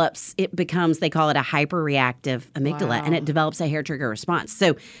develops, it becomes, they call it a hyperreactive amygdala, and it develops a hair trigger response.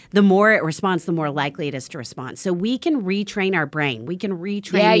 So the more it responds, the more likely it is to respond. So we can retrain our brain. We can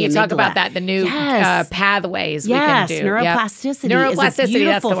retrain the amygdala. Yeah, you talk about that, the new pathways we can do. Neuroplasticity is a beautiful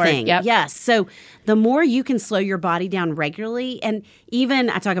that's the word. thing. Yep. Yes. So the more you can slow your body down regularly, and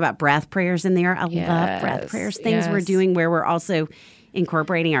even I talk about breath prayers in there. I love breath prayers, things we're doing where we're also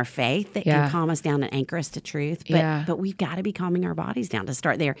incorporating our faith that can calm us down and anchor us to truth. But we've got to be calming our bodies down to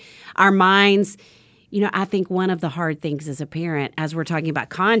start there. Our minds, you know, I think one of the hard things as a parent, as we're talking about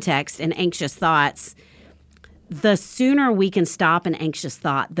context and anxious thoughts, the sooner we can stop an anxious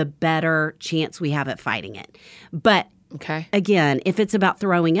thought, the better chance we have at fighting it. But Okay. Again, if it's about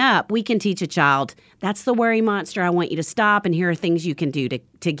throwing up, we can teach a child, that's the worry monster. I want you to stop, and here are things you can do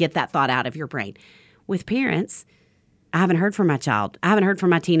to get that thought out of your brain. With parents, I haven't heard from my child. I haven't heard from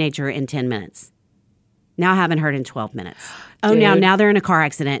my teenager in 10 minutes. Now I haven't heard in 12 minutes. Oh, now they're in a car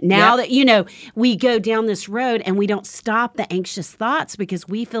accident. Now that, we go down this road and we don't stop the anxious thoughts because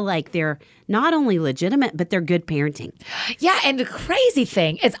we feel like they're not only legitimate, but they're good parenting. Yeah, and the crazy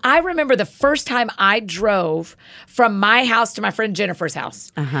thing is I remember the first time I drove from my house to my friend Jennifer's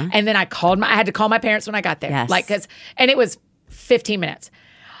house. And then I had to call my parents when I got there. Yes. And it was 15 minutes.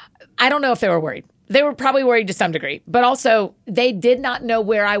 I don't know if they were worried. They were probably worried to some degree, but also they did not know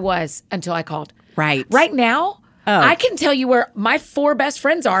where I was until I called. Right. Right now, I can tell you where my 4 best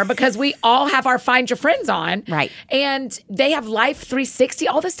friends are because we all have our Find Your Friends on. Right. And they have Life 360,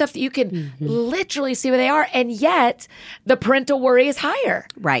 all this stuff that you can literally see where they are. And yet, the parental worry is higher.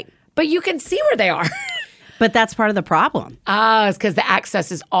 Right. But you can see where they are. But that's part of the problem. It's because the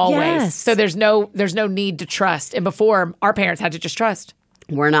access is always. Yes. So there's no need to trust. And before, our parents had to just trust.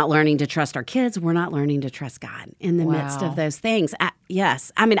 We're not learning to trust our kids. We're not learning to trust God in the midst of those things. I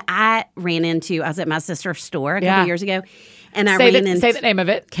was at my sister's store a couple years ago, and say the name of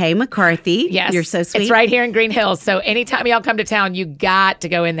it. Kay McCarthy. Yes. You're so sweet. It's right here in Green Hills. So anytime y'all come to town, you got to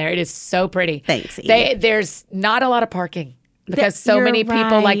go in there. It is so pretty. Thanks, Edie. There's not a lot of parking. Because so many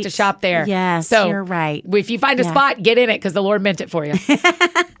people like to shop there. Yes, so you're right. If you find a spot, get in it because the Lord meant it for you.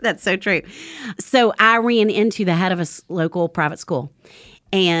 That's so true. So I ran into the head of a local private school.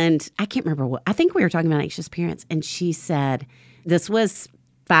 And I can't remember I think we were talking about anxious parents. And she said, this was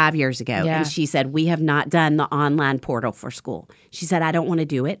 5 years ago. Yeah. And she said, we have not done the online portal for school. She said, I don't want to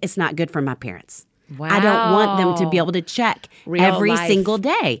do it. It's not good for my parents. Wow. I don't want them to be able to check every single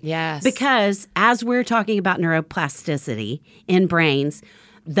day. Yes. Because as we're talking about neuroplasticity in brains,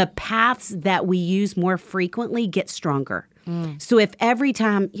 the paths that we use more frequently get stronger. So if every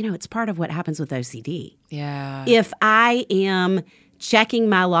time, it's part of what happens with OCD. Yeah. If I am checking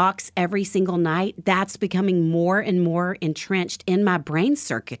my locks every single night, that's becoming more and more entrenched in my brain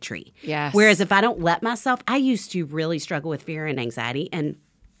circuitry. Yes. Whereas if I don't let myself, I used to really struggle with fear and anxiety. And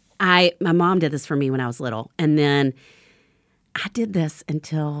my mom did this for me when I was little. And then I did this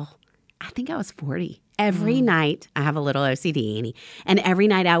until I think I was 40. Every night, I have a little OCD, Annie. And every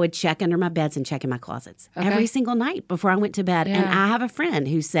night I would check under my beds and check in my closets. Okay. Every single night before I went to bed. Yeah. And I have a friend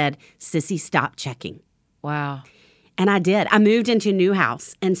who said, Sissy, stop checking. Wow. And I did. I moved into a new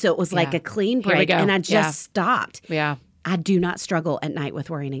house. And so it was like a clean Here we break. go. And I just stopped. Yeah. I do not struggle at night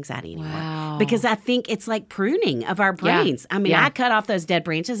with worry and anxiety anymore. Wow. Because I think it's like pruning of our brains. I mean, I cut off those dead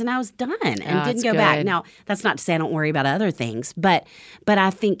branches and I was done and didn't go back. Now, that's not to say I don't worry about other things, but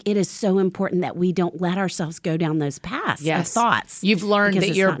I think it is so important that we don't let ourselves go down those paths of thoughts. You've learned because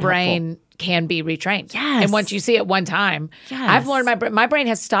that it's your not brain helpful. Can be retrained. Yes. And once you see it one time, I've learned my brain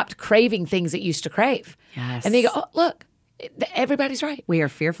has stopped craving things it used to crave. Yes. And then you go, oh, look. Everybody's right. We are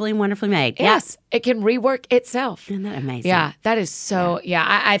fearfully and wonderfully made. Yes, it can rework itself. Isn't that amazing? Yeah, that is so,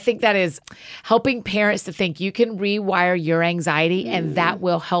 I think that is helping parents to think you can rewire your anxiety and that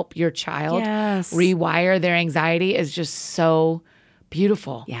will help your child rewire their anxiety is just so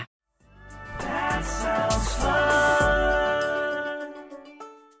beautiful. Yeah. That sounds fun.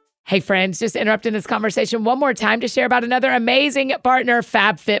 Hey friends, just interrupting this conversation one more time to share about another amazing partner,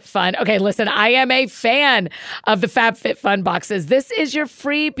 FabFitFun. Okay, listen, I am a fan of the FabFitFun boxes. This is your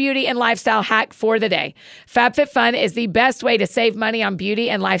free beauty and lifestyle hack for the day. FabFitFun is the best way to save money on beauty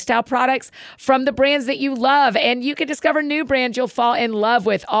and lifestyle products from the brands that you love, and you can discover new brands you'll fall in love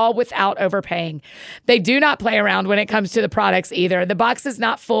with, all without overpaying. They do not play around when it comes to the products either. The box is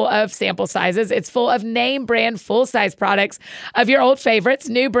not full of sample sizes. It's full of name brand, full-size products of your old favorites,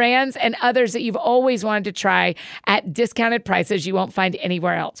 new brands, and others that you've always wanted to try at discounted prices you won't find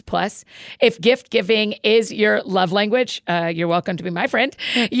anywhere else. Plus, if gift giving is your love language, you're welcome to be my friend.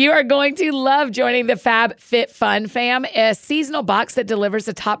 You are going to love joining the FabFitFun fam, a seasonal box that delivers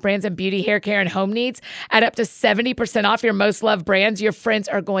the top brands in beauty, hair care, and home needs at up to 70% off your most loved brands. Your friends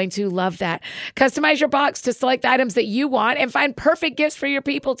are going to love that. Customize your box to select items that you want and find perfect gifts for your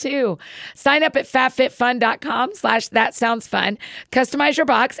people too. Sign up at fabfitfun.com/thatsoundsfun. Customize your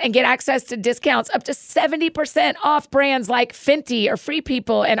box and get access to discounts up to 70% off brands like Fenty or Free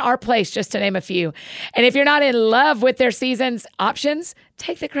People and Our Place, just to name a few. And if you're not in love with their season's options,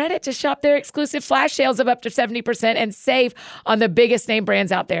 take the credit to shop their exclusive flash sales of up to 70% and save on the biggest name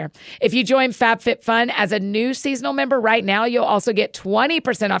brands out there. If you join FabFitFun as a new seasonal member right now, you'll also get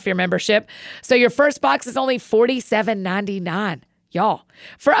 20% off your membership. So your first box is only $47.99. Y'all,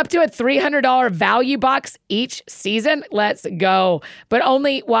 for up to a $300 value box each season, let's go. But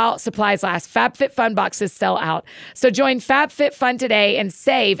only while supplies last. FabFitFun boxes sell out. So join FabFitFun today and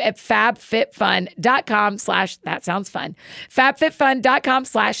save at fabfitfun.com/thatsoundsfun.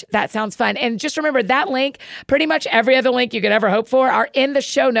 FabFitFun.com/thatsoundsfun. And just remember that link, pretty much every other link you could ever hope for, are in the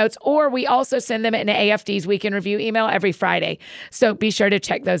show notes, or we also send them in AFD's Weekend Review email every Friday. So be sure to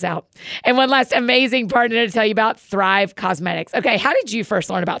check those out. And one last amazing partner to tell you about, Thrive Cosmetics. Okay, how did you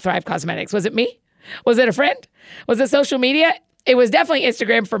first learn about Thrive Cosmetics? Was it me? Was it a friend? Was it social media? It was definitely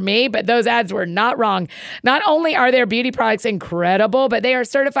Instagram for me, but those ads were not wrong. Not only are their beauty products incredible, but they are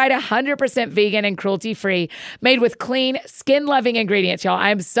certified 100% vegan and cruelty-free, made with clean, skin-loving ingredients, y'all.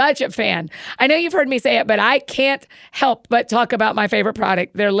 I'm such a fan. I know you've heard me say it, but I can't help but talk about my favorite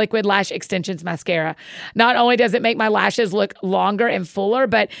product, their Liquid Lash Extensions Mascara. Not only does it make my lashes look longer and fuller,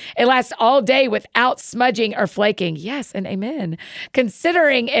 but it lasts all day without smudging or flaking. Yes, and amen.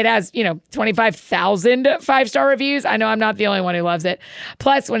 Considering it has, 25,000 five-star reviews, I know I'm not the only one who loves it.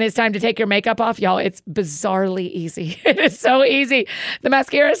 Plus, when it's time to take your makeup off, y'all, it's bizarrely easy. It is so easy. The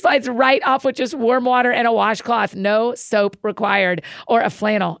mascara slides right off with just warm water and a washcloth. No soap required, or a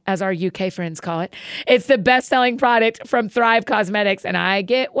flannel, as our UK friends call it. It's the best-selling product from Thrive Cosmetics, and I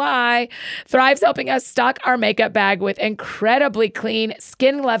get why. Thrive's helping us stock our makeup bag with incredibly clean,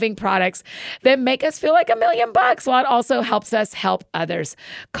 skin-loving products that make us feel like $1,000,000, while it also helps us help others.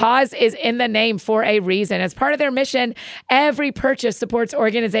 Cause is in the name for a reason. As part of their mission, every purchase supports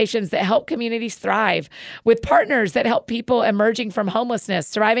organizations that help communities thrive, with partners that help people emerging from homelessness,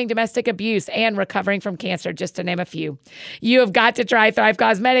 surviving domestic abuse, and recovering from cancer, just to name a few. You have got to try Thrive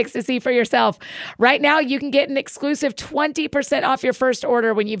Cosmetics to see for yourself. Right now, you can get an exclusive 20% off your first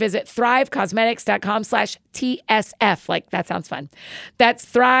order when you visit thrivecosmetics.com/TSF. Like, that sounds fun. That's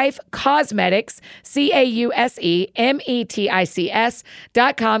Thrive Cosmetics,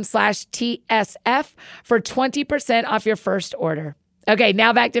 CAUSEMETICS.com/TSF for 20% off your first order. Okay,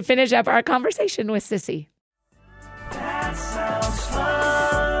 now back to finish up our conversation with Sissy. That sounds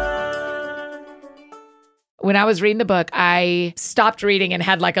fun. When I was reading the book, I stopped reading and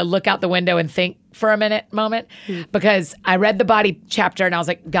had like a look out the window and think for a moment, because I read the body chapter and I was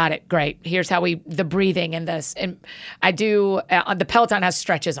like, got it, great. Here's how the breathing and this. And I do, the Peloton has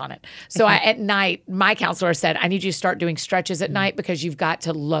stretches on it. So at night, my counselor said, I need you to start doing stretches at night, because you've got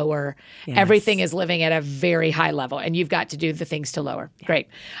to lower. Yes. Everything is living at a very high level, and you've got to do the things to lower. Yeah. Great.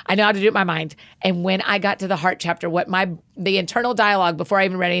 I know how to do it in my mind. And when I got to the heart chapter, the internal dialogue before I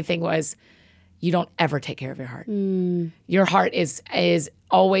even read anything was, you don't ever take care of your heart. Your heart is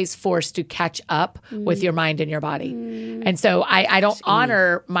always forced to catch up with your mind and your body. And so I don't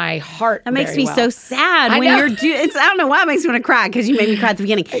honor my heart. That makes very me well. so sad when you're doing. I don't know why it makes me want to cry, because you made me cry at the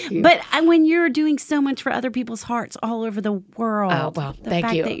beginning. But when you're doing so much for other people's hearts all over the world. Oh, well,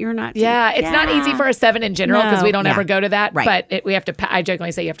 thank you. That you're not. It's not easy for a 7 in general, because we don't ever go to that. Right. But we have to. I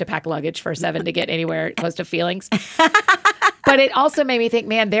jokingly say you have to pack luggage for a 7 to get anywhere close to feelings. But it also made me think,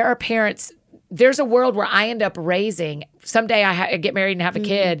 man, there are parents. There's a world where I end up raising, someday I get married and have a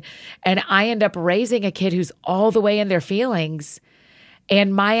kid, and I end up raising a kid who's all the way in their feelings,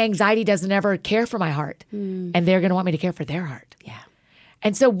 and my anxiety doesn't ever care for my heart, and they're going to want me to care for their heart. Yeah.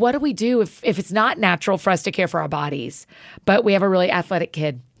 And so what do we do if it's not natural for us to care for our bodies, but we have a really athletic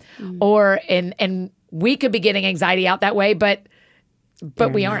kid, and we could be getting anxiety out that way, but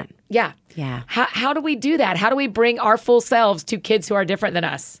we aren't. Yeah. Yeah. How do we do that? How do we bring our full selves to kids who are different than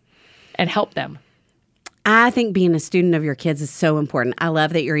us and help them? I think being a student of your kids is so important. I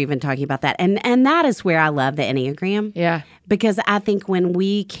love that you're even talking about that. And that is where I love the Enneagram. Yeah. Because I think when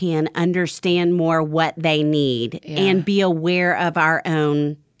we can understand more what they need and be aware of our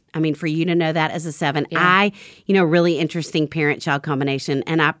own, I mean, for you to know that as a 7, really interesting parent-child combination.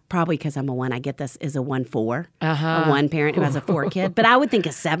 And I probably, because I'm a 1, I get this, is a 1-4. A 1 parent who has a 4 kid. But I would think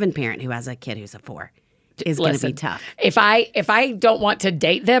a 7 parent who has a kid who's a 4 is going to be tough. If I don't want to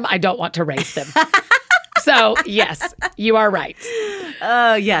date them, I don't want to raise them. So, yes, you are right.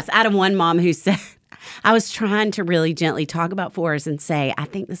 Oh, yes. I had one mom who said, I was trying to really gently talk about 4s and say, I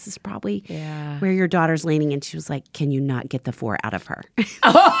think this is probably where your daughter's leaning. And she was like, can you not get the 4 out of her?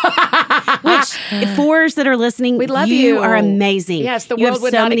 Which, 4s that are listening, we love you. Are amazing. Yes, the you world have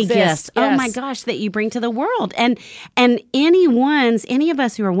would so not many exist. gifts. Yes. Oh my gosh, that you bring to the world. And any of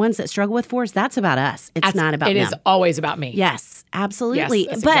us who are ones that struggle with 4s, that's about us. It's not about them. It is always about me. Yes, absolutely. Yes,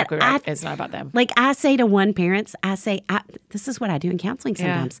 that's but exactly right. It's not about them. Like I say to 1 parents, this is what I do in counseling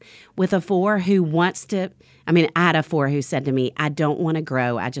sometimes with a 4 who wants to. I mean, I had a 4 who said to me, I don't want to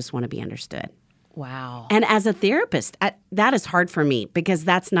grow. I just want to be understood. Wow. And as a therapist, that is hard for me, because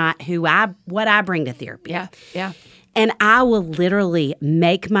that's not what I bring to therapy. Yeah, yeah. And I will literally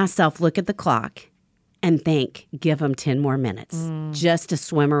make myself look at the clock and think, give them 10 more minutes just to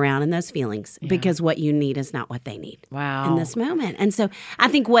swim around in those feelings because what you need is not what they need in this moment. And so I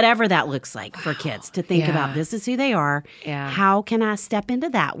think whatever that looks like for kids to think about, this is who they are. How can I step into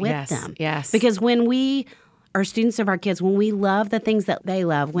that with them? Because when we are students of our kids, when we love the things that they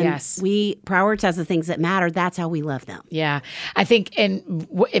love, when we prioritize the things that matter, that's how we love them. Yeah. I think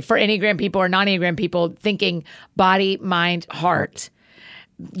for Enneagram people or non-Enneagram people, thinking body, mind, heart,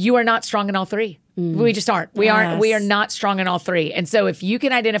 you are not strong in all three. We just aren't. We are not strong in all three. And so if you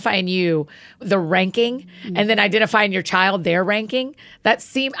can identify in you the ranking and then identify in your child their ranking,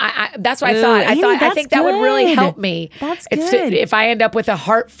 that's what I thought. I think that would really help me. That's good. If I end up with a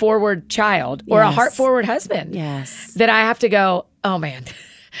heart forward child or a heart forward husband, that I have to go, oh man,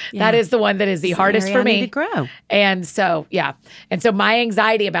 that is the one that is the hardest for me to grow. And so, And so my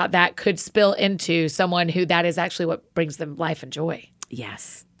anxiety about that could spill into someone who that is actually what brings them life and joy.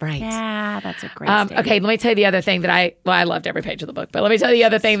 Yes. Right. Yeah, that's a great statement. Okay, let me tell you the other thing that I loved every page of the book, but let me tell you the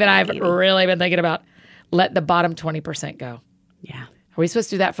other thing that I've really been thinking about. Let the bottom 20% go. Yeah. Are we supposed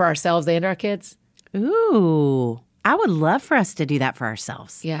to do that for ourselves and our kids? Ooh, I would love for us to do that for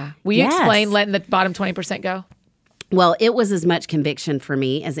ourselves. Yeah. Will you explain letting the bottom 20% go? Well, it was as much conviction for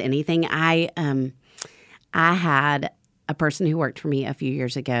me as anything. I had a person who worked for me a few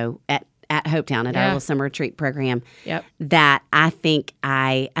years ago at Hopetown at our little summer retreat program that I think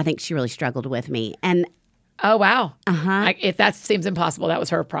she really struggled with me. And oh, wow. If that seems impossible, that was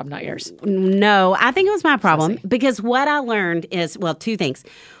her problem, not yours. No, I think it was my problem because what I learned is, well, two things.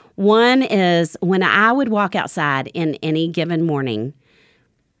 One is when I would walk outside in any given morning,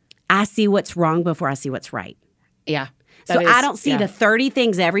 I see what's wrong before I see what's right. Yeah. I don't see the 30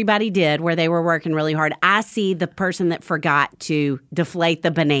 things everybody did where they were working really hard. I see the person that forgot to deflate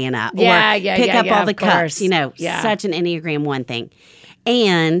the banana or pick up all the cups. Such an Enneagram 1 thing.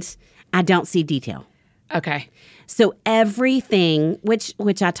 And I don't see detail. Okay. So everything, which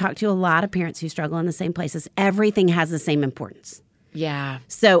I talk to a lot of parents who struggle in the same places, everything has the same importance. Yeah.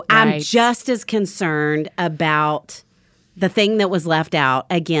 So I'm just as concerned about the thing that was left out,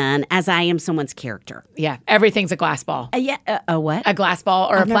 again, as I am someone's character. Yeah. Everything's a glass ball. A what? A glass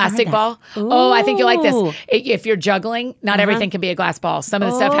ball or a plastic ball. Ooh. Oh, I think you'll like this. If you're juggling, not everything can be a glass ball. Some of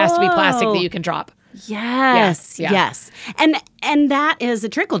the stuff has to be plastic that you can drop. Yes. Yes. And that is a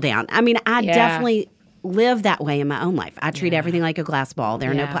trickle down. I mean, I definitely live that way in my own life. I treat everything like a glass ball. There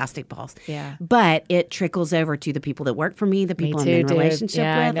are no plastic balls. Yeah. But it trickles over to the people that work for me, the people I'm in relationship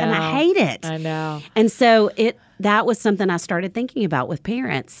with, and I hate it. I know. And so that was something I started thinking about with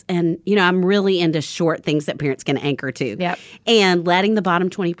parents. And, I'm really into short things that parents can anchor to. Yep. And letting the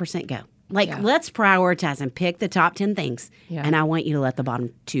bottom 20% go. Let's prioritize and pick the top 10 things. Yeah. And I want you to let the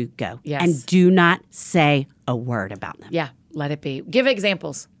bottom 2 go. Yes. And do not say a word about them. Yeah, let it be. Give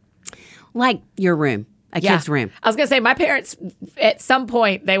examples. Like your room. A kid's room. I was going to say, my parents, at some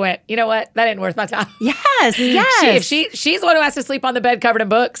point, they went, you know what? That ain't worth my time. Yes. If she's the one who has to sleep on the bed covered in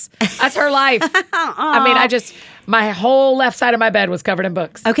books. That's her life. I mean, my whole left side of my bed was covered in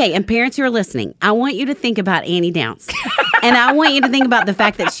books. Okay, and parents who are listening, I want you to think about Annie Downs. And I want you to think about the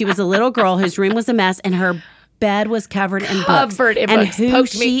fact that she was a little girl whose room was a mess and her bed was covered in books. And who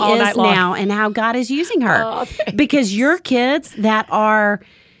Poked she me all is night long. now and how God is using her. Oh, thanks. Because your kids that are,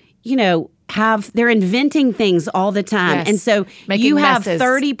 they're inventing things all the time. Yes. And so Making you have messes.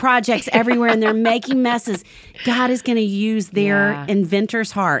 30 projects everywhere and they're making messes. God is going to use their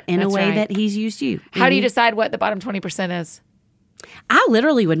inventor's heart in a way that he's used you. How do you decide what the bottom 20% is? I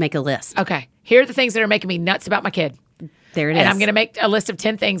literally would make a list. Okay. Here are the things that are making me nuts about my kid. There it is. And I'm going to make a list of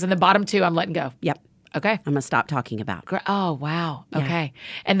 10 things, and the bottom 2 I'm letting go. Yep. Okay. I'm going to stop talking about. Oh, wow. Okay.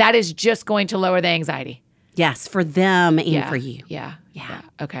 And that is just going to lower the anxiety. Yes, for them and for you. Yeah.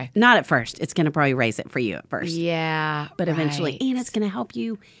 Okay. Not at first. It's going to probably raise it for you at first. Yeah. But eventually. And it's going to help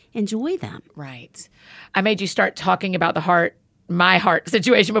you enjoy them. Right. I made you start talking about my heart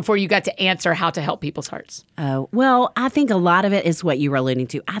situation before you got to answer how to help people's hearts. Oh, well, I think a lot of it is what you were alluding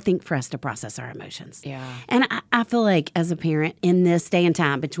to. I think for us to process our emotions. Yeah. And I feel like as a parent in this day and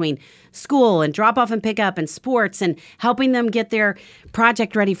time between school and drop off and pick up and sports and helping them get their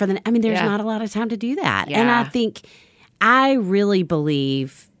project ready for the, there's not a lot of time to do that. Yeah. And I really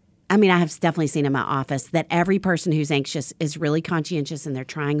believe, I have definitely seen in my office that every person who's anxious is really conscientious and they're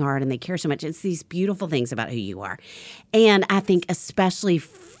trying hard and they care so much. It's these beautiful things about who you are. And I think especially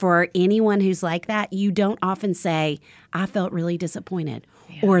for anyone who's like that, you don't often say, I felt really disappointed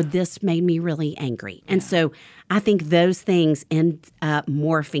or this made me really angry. And so I think those things end up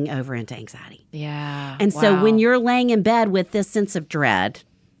morphing over into anxiety. Yeah. And so when you're laying in bed with this sense of dread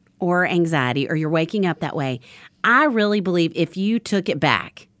or anxiety, or you're waking up that way, I really believe if you took it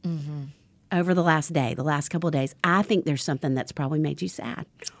back over the last day, the last couple of days, I think there's something that's probably made you sad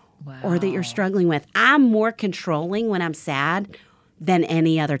or that you're struggling with. I'm more controlling when I'm sad than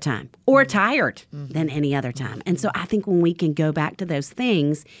any other time, or tired than any other time. And so I think when we can go back to those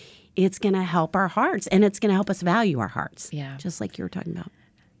things, it's going to help our hearts, and it's going to help us value our hearts. Yeah. Just like you were talking about.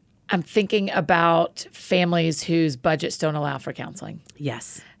 I'm thinking about families whose budgets don't allow for counseling.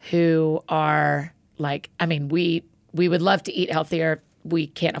 Yes. Who are like, I mean, we would love to eat healthier. We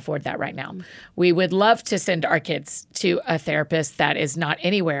can't afford that right now. We would love to send our kids to a therapist that is not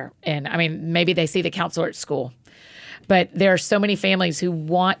anywhere. And I mean, maybe they see the counselor at school. But there are so many families who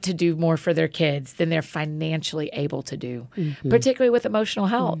want to do more for their kids than they're financially able to do, particularly with emotional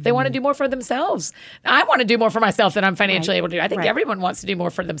health. They want to do more for themselves. I want to do more for myself than I'm financially able to do. I think everyone wants to do more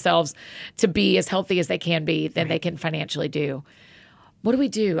for themselves to be as healthy as they can be than they can financially do. What do we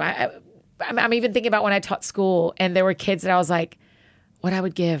do? I'm even thinking about when I taught school and there were kids that I was like, what I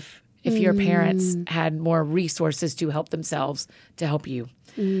would give if your parents had more resources to help themselves to help you.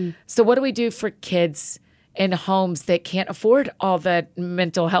 So what do we do for kids in homes that can't afford all the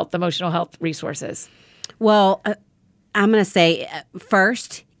mental health, emotional health resources? Well, I'm going to say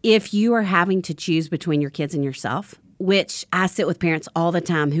first, if you are having to choose between your kids and yourself, which I sit with parents all the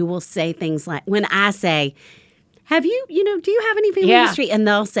time who will say things like, when I say, do you have any family history? And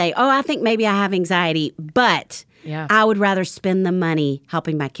they'll say, oh, I think maybe I have anxiety, but I would rather spend the money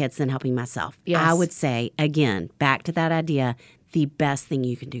helping my kids than helping myself. Yes. I would say, again, back to that idea, the best thing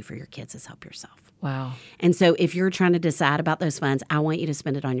you can do for your kids is help yourself. Wow. And so if you're trying to decide about those funds, I want you to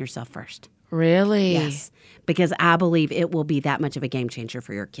spend it on yourself first. Really? Yes. Because I believe it will be that much of a game changer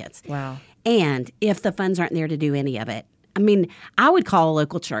for your kids. Wow. And if the funds aren't there to do any of it, I mean, I would call a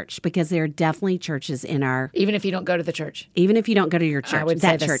local church because there are definitely churches in our... Even if you don't go to the church? Even if you don't go to your church, I would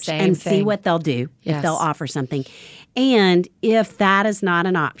that say the church, same and thing. see what they'll do, if they'll offer something. And if that is not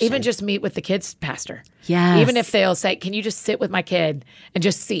an option... Even just meet with the kids' pastor. Yes. Even if they'll say, can you just sit with my kid and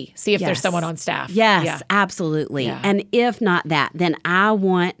just see if there's someone on staff. Yes, absolutely. Yeah. And if not that, then I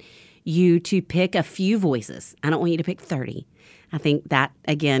want you to pick a few voices. I don't want you to pick 30. I think that,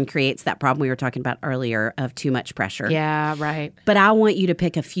 again, creates that problem we were talking about earlier of too much pressure. Yeah, right. But I want you to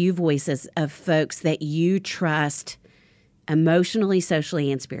pick a few voices of folks that you trust emotionally,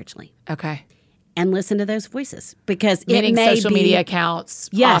 socially, and spiritually. Okay. And listen to those voices because Meaning it may social be media accounts,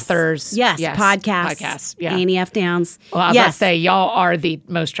 authors. Yes, podcasts. Yeah. Annie F. Downs. Well, I was about to say, y'all are the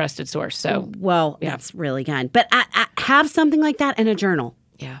most trusted source. So, that's really kind. But I have something like that in a journal.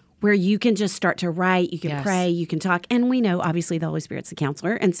 Yeah. Where you can just start to write, you can pray, you can talk. And we know, obviously, the Holy Spirit's the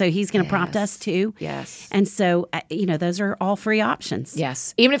counselor. And so he's going to prompt us too. Yes. And so, those are all free options.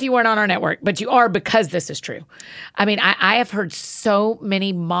 Yes. Even if you weren't on our network, but you are because this is true. I mean, I have heard so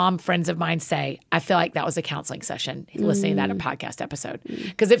many mom friends of mine say, I feel like that was a counseling session, listening to that podcast episode.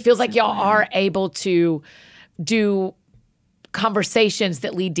 Because it feels like y'all are able to do conversations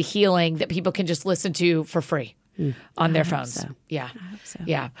that lead to healing that people can just listen to for free. On their phones. So. Yeah. I hope so.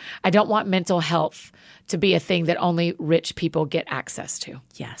 Yeah. I don't want mental health to be a thing that only rich people get access to.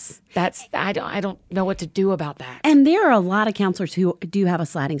 Yes. I don't know what to do about that. And there are a lot of counselors who do have a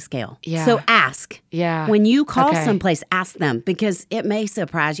sliding scale. Yeah. So ask. Yeah. When you call someplace, ask them because it may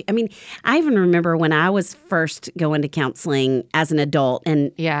surprise you. I mean, I even remember when I was first going to counseling as an adult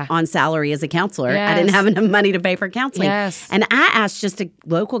and on salary as a counselor, I didn't have enough money to pay for counseling. Yes. And I asked just a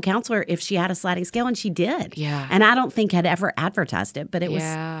local counselor if she had a sliding scale, and she did. Yeah. And I don't think had ever advertised it, but it was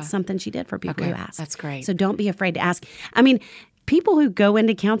something she did for people who asked. That's great. So don't be afraid to ask. I mean, people who go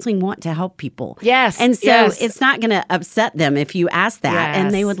into counseling want to help people. Yes. And so it's not going to upset them if you ask that. Yes.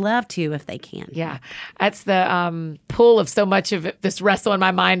 And they would love to if they can. Yeah. That's the pull of so much of this wrestle in my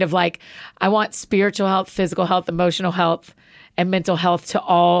mind of like, I want spiritual health, physical health, emotional health, and mental health to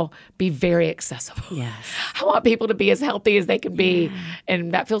all be very accessible. Yes. I want people to be as healthy as they can be.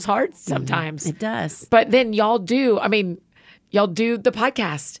 And that feels hard sometimes. It does. But then y'all do the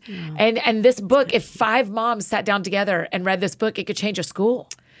podcast. And this book, if 5 moms sat down together and read this book, it could change a school.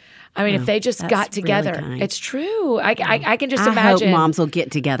 I mean, if they just got together, really kind. It's true. I can just I imagine. hope moms will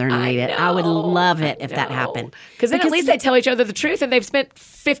get together and read it. I would love it if that happened. Because then at least they tell each other the truth and they've spent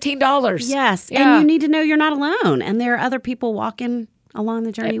 $15. Yes. Yeah. And you need to know you're not alone. And there are other people walking along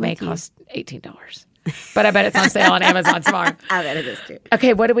the journey It with may you. cost $18. But I bet it's on sale on Amazon tomorrow. I bet it is too.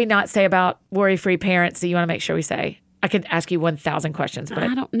 Okay, what did we not say about worry-free parents that you want to make sure we say? I could ask you 1,000 questions, but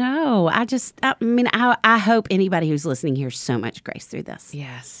I don't know. I hope anybody who's listening hears so much grace through this.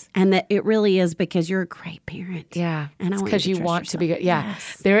 yes. And that it really is because you're a great parent. Yeah. And I it's want because you you to want trust to be yourself. good. Yeah.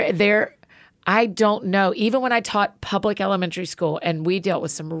 Yes. There I don't know. Even when I taught public elementary school and we dealt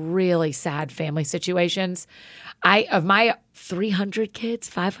with some really sad family situations, of my 300 kids,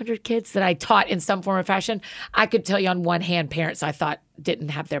 500 kids that I taught in some form or fashion, I could tell you on one hand parents I thought didn't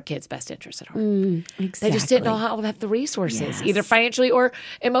have their kids' best interests at heart. Exactly. They just didn't know how to have the resources, Yes. either financially or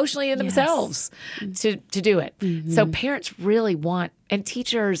emotionally in themselves to do it. So parents really want, and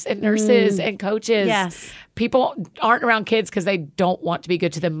teachers and nurses and coaches. Yes. People aren't around kids because they don't want to be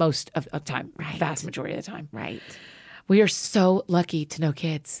good to them most of the time, Right. vast majority of the time. Right. We are so lucky to know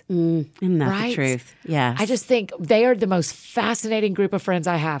kids. Isn't that Right? the truth? Yes. I just think they are the most fascinating group of friends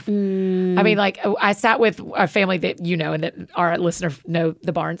I have. I mean, like, I sat with a family that you know and that our listeners know,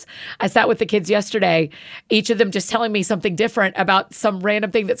 the Barnes. I sat with the kids yesterday, each of them just telling me something different about some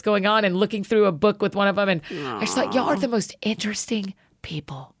random thing that's going on and looking through a book with one of them. And I just thought, y'all are the most interesting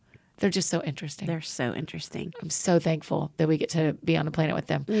people. They're just so interesting. They're so interesting. I'm so thankful that we get to be on a planet with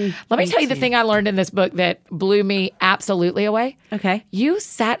them. Let me tell you the thing I learned in this book that blew me absolutely away. Okay. You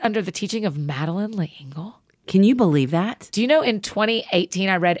sat under the teaching of Madeline L'Engle. Can you believe that? Do you know in 2018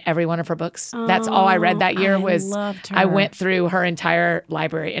 I read every one of her books? That's all I read that year. I loved her. I went through her entire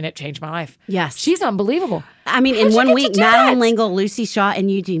library and it changed my life. Yes. She's unbelievable. I mean, How'd in you one get to week, do Madeline that? L'Engle, Lucy Shaw,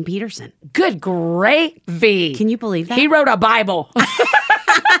 and Eugene Peterson. Good gravy. Can you believe that? He wrote a Bible.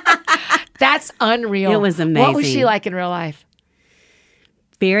 That's unreal. It was What was she amazing. like in real life?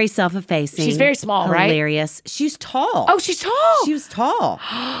 Very self-effacing. She's very small, right? Hilarious. She's tall. Oh, she's tall. She was tall.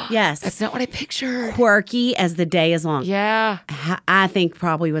 Yes. That's not what I pictured. Quirky as the day is long. Yeah. I think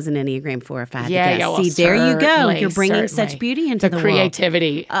probably was an Enneagram 4 or 5. Yeah, to guess. yeah. Well, See, there you go. certainly, You're bringing certainly. such beauty into the world.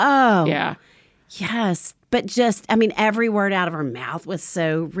 creativity. Oh. Yeah. Yes. But just, I mean, every word out of her mouth was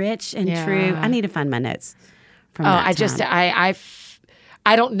so rich and Yeah. true. I need to find my notes from Oh, that time.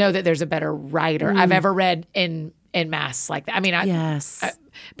 I don't know that there's a better writer I've ever read in mass like that. I mean, Yes.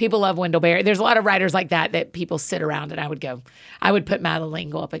 people love Wendell Berry. There's a lot of writers like that people sit around and I would put Madeline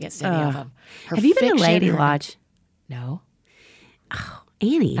L'Engle up against any of them. Her Have you been to fiction, Lady her- Lodge? No.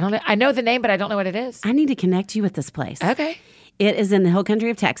 Annie, I don't know. I know the name, but I don't know what it is. I need to connect you with this place. Okay. It is in the hill country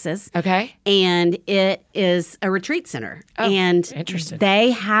of Texas. Okay. And it is a retreat center. And interesting.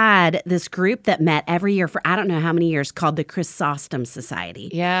 they had this group that met every year for I don't know how many years called the Chrysostom Society.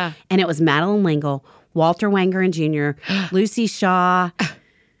 Yeah. And it was Madeline L'Engle, Walter Wangerin Jr., Lucy Shaw.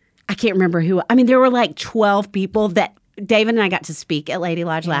 I can't remember who. I mean, there were like 12 people that David and I got to speak at Lady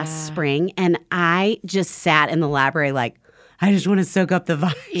Lodge last spring. And I just sat in the library like, I just want to soak up the vibes of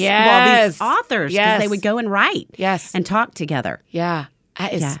all Yes. these authors because Yes. they would go and write Yes. and talk together. Yeah.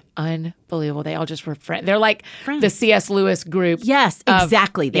 That is Yeah. unbelievable. They all just were friends. They're like Friends. the C.S. Lewis group. Yes, of-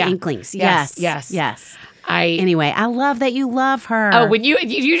 exactly. The yeah. Inklings. Yes, Yes. yes. Yes. Anyway, I love that you love her. Oh, when you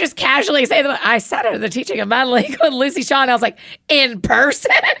just casually say that, I sat under the teaching of Madeline L'Engle and Lucy Shaw, and I was like, in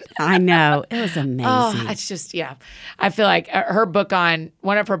person? I know. It was amazing. Oh, it's just, yeah. I feel like her book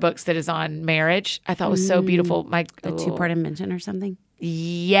one of her books that is on marriage, I thought was so beautiful. the two-part invention or something?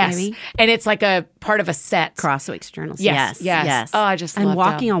 Yes. maybe? And it's like a part of a set. Cross externals. Yes, yes. Oh, I just And loved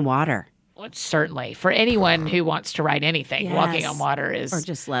walking them. on water. Certainly. For anyone who wants to write anything, Yes. walking on water is. Or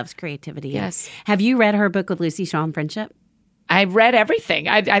just loves creativity. Yes. Have you read her book with Lucy Shaw on friendship? I read everything.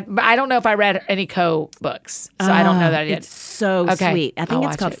 I don't know if I read any co-books, so I don't know that yet. It's so Okay. sweet. I think I'll it's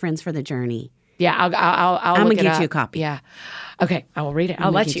watch called it. Friends for the Journey. Yeah, I'll I'm look gonna it get you a up. copy. Yeah. Okay, I will read it. I'll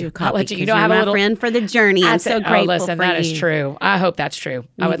I'm gonna let get you. a I'll copy let you. You 'cause know, I you're have a my little friend for the journey. I'm so grateful. Oh, listen, for that you. is true. I hope that's true.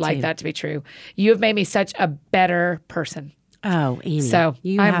 I would like too. that to be true. You have made me such a better person. Oh, Annie. So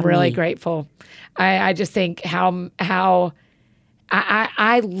you I'm have really me. grateful. I just think how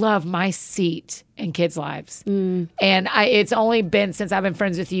I love my seat in kids' lives, and it's only been since I've been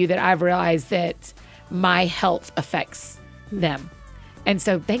friends with you that I've realized that my health affects them, and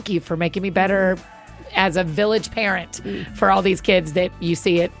so thank you for making me better as a village parent for all these kids that you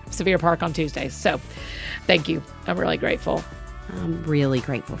see at Sevier Park on Tuesdays. So thank you. I'm really grateful. I'm really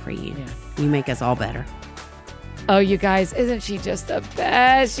grateful for you. You make us all better. Oh, you guys, isn't she just the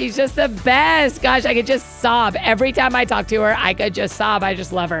best? She's just the best. Gosh, I could just sob. Every time I talk to her, I could just sob. I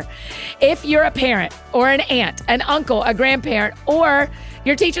just love her. If you're a parent or an aunt, an uncle, a grandparent, or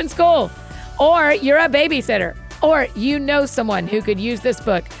you're teaching school, or you're a babysitter, or you know someone who could use this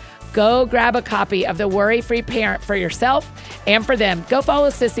book, go grab a copy of The Worry-Free Parent for yourself and for them. Go follow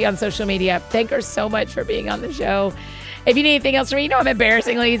Sissy on social media. Thank her so much for being on the show. If you need anything else from me, you know I'm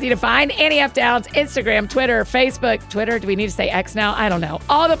embarrassingly easy to find. Annie F. Downs, Instagram, Twitter, Facebook. Twitter, do we need to say X now? I don't know.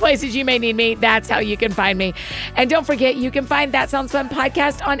 All the places you may need me, that's how you can find me. And don't forget, you can find That Sounds Fun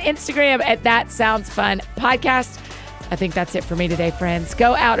podcast on Instagram at That Sounds Fun Podcast. I think that's it for me today, friends.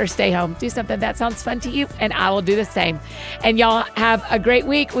 Go out or stay home. Do something that sounds fun to you, and I will do the same. And y'all have a great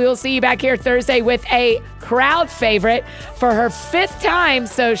week. We will see you back here Thursday with a crowd favorite for her 5th time.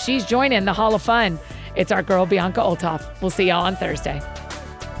 So she's joining the Hall of Fun. It's our girl, Bianca Olthoff. We'll see y'all on Thursday.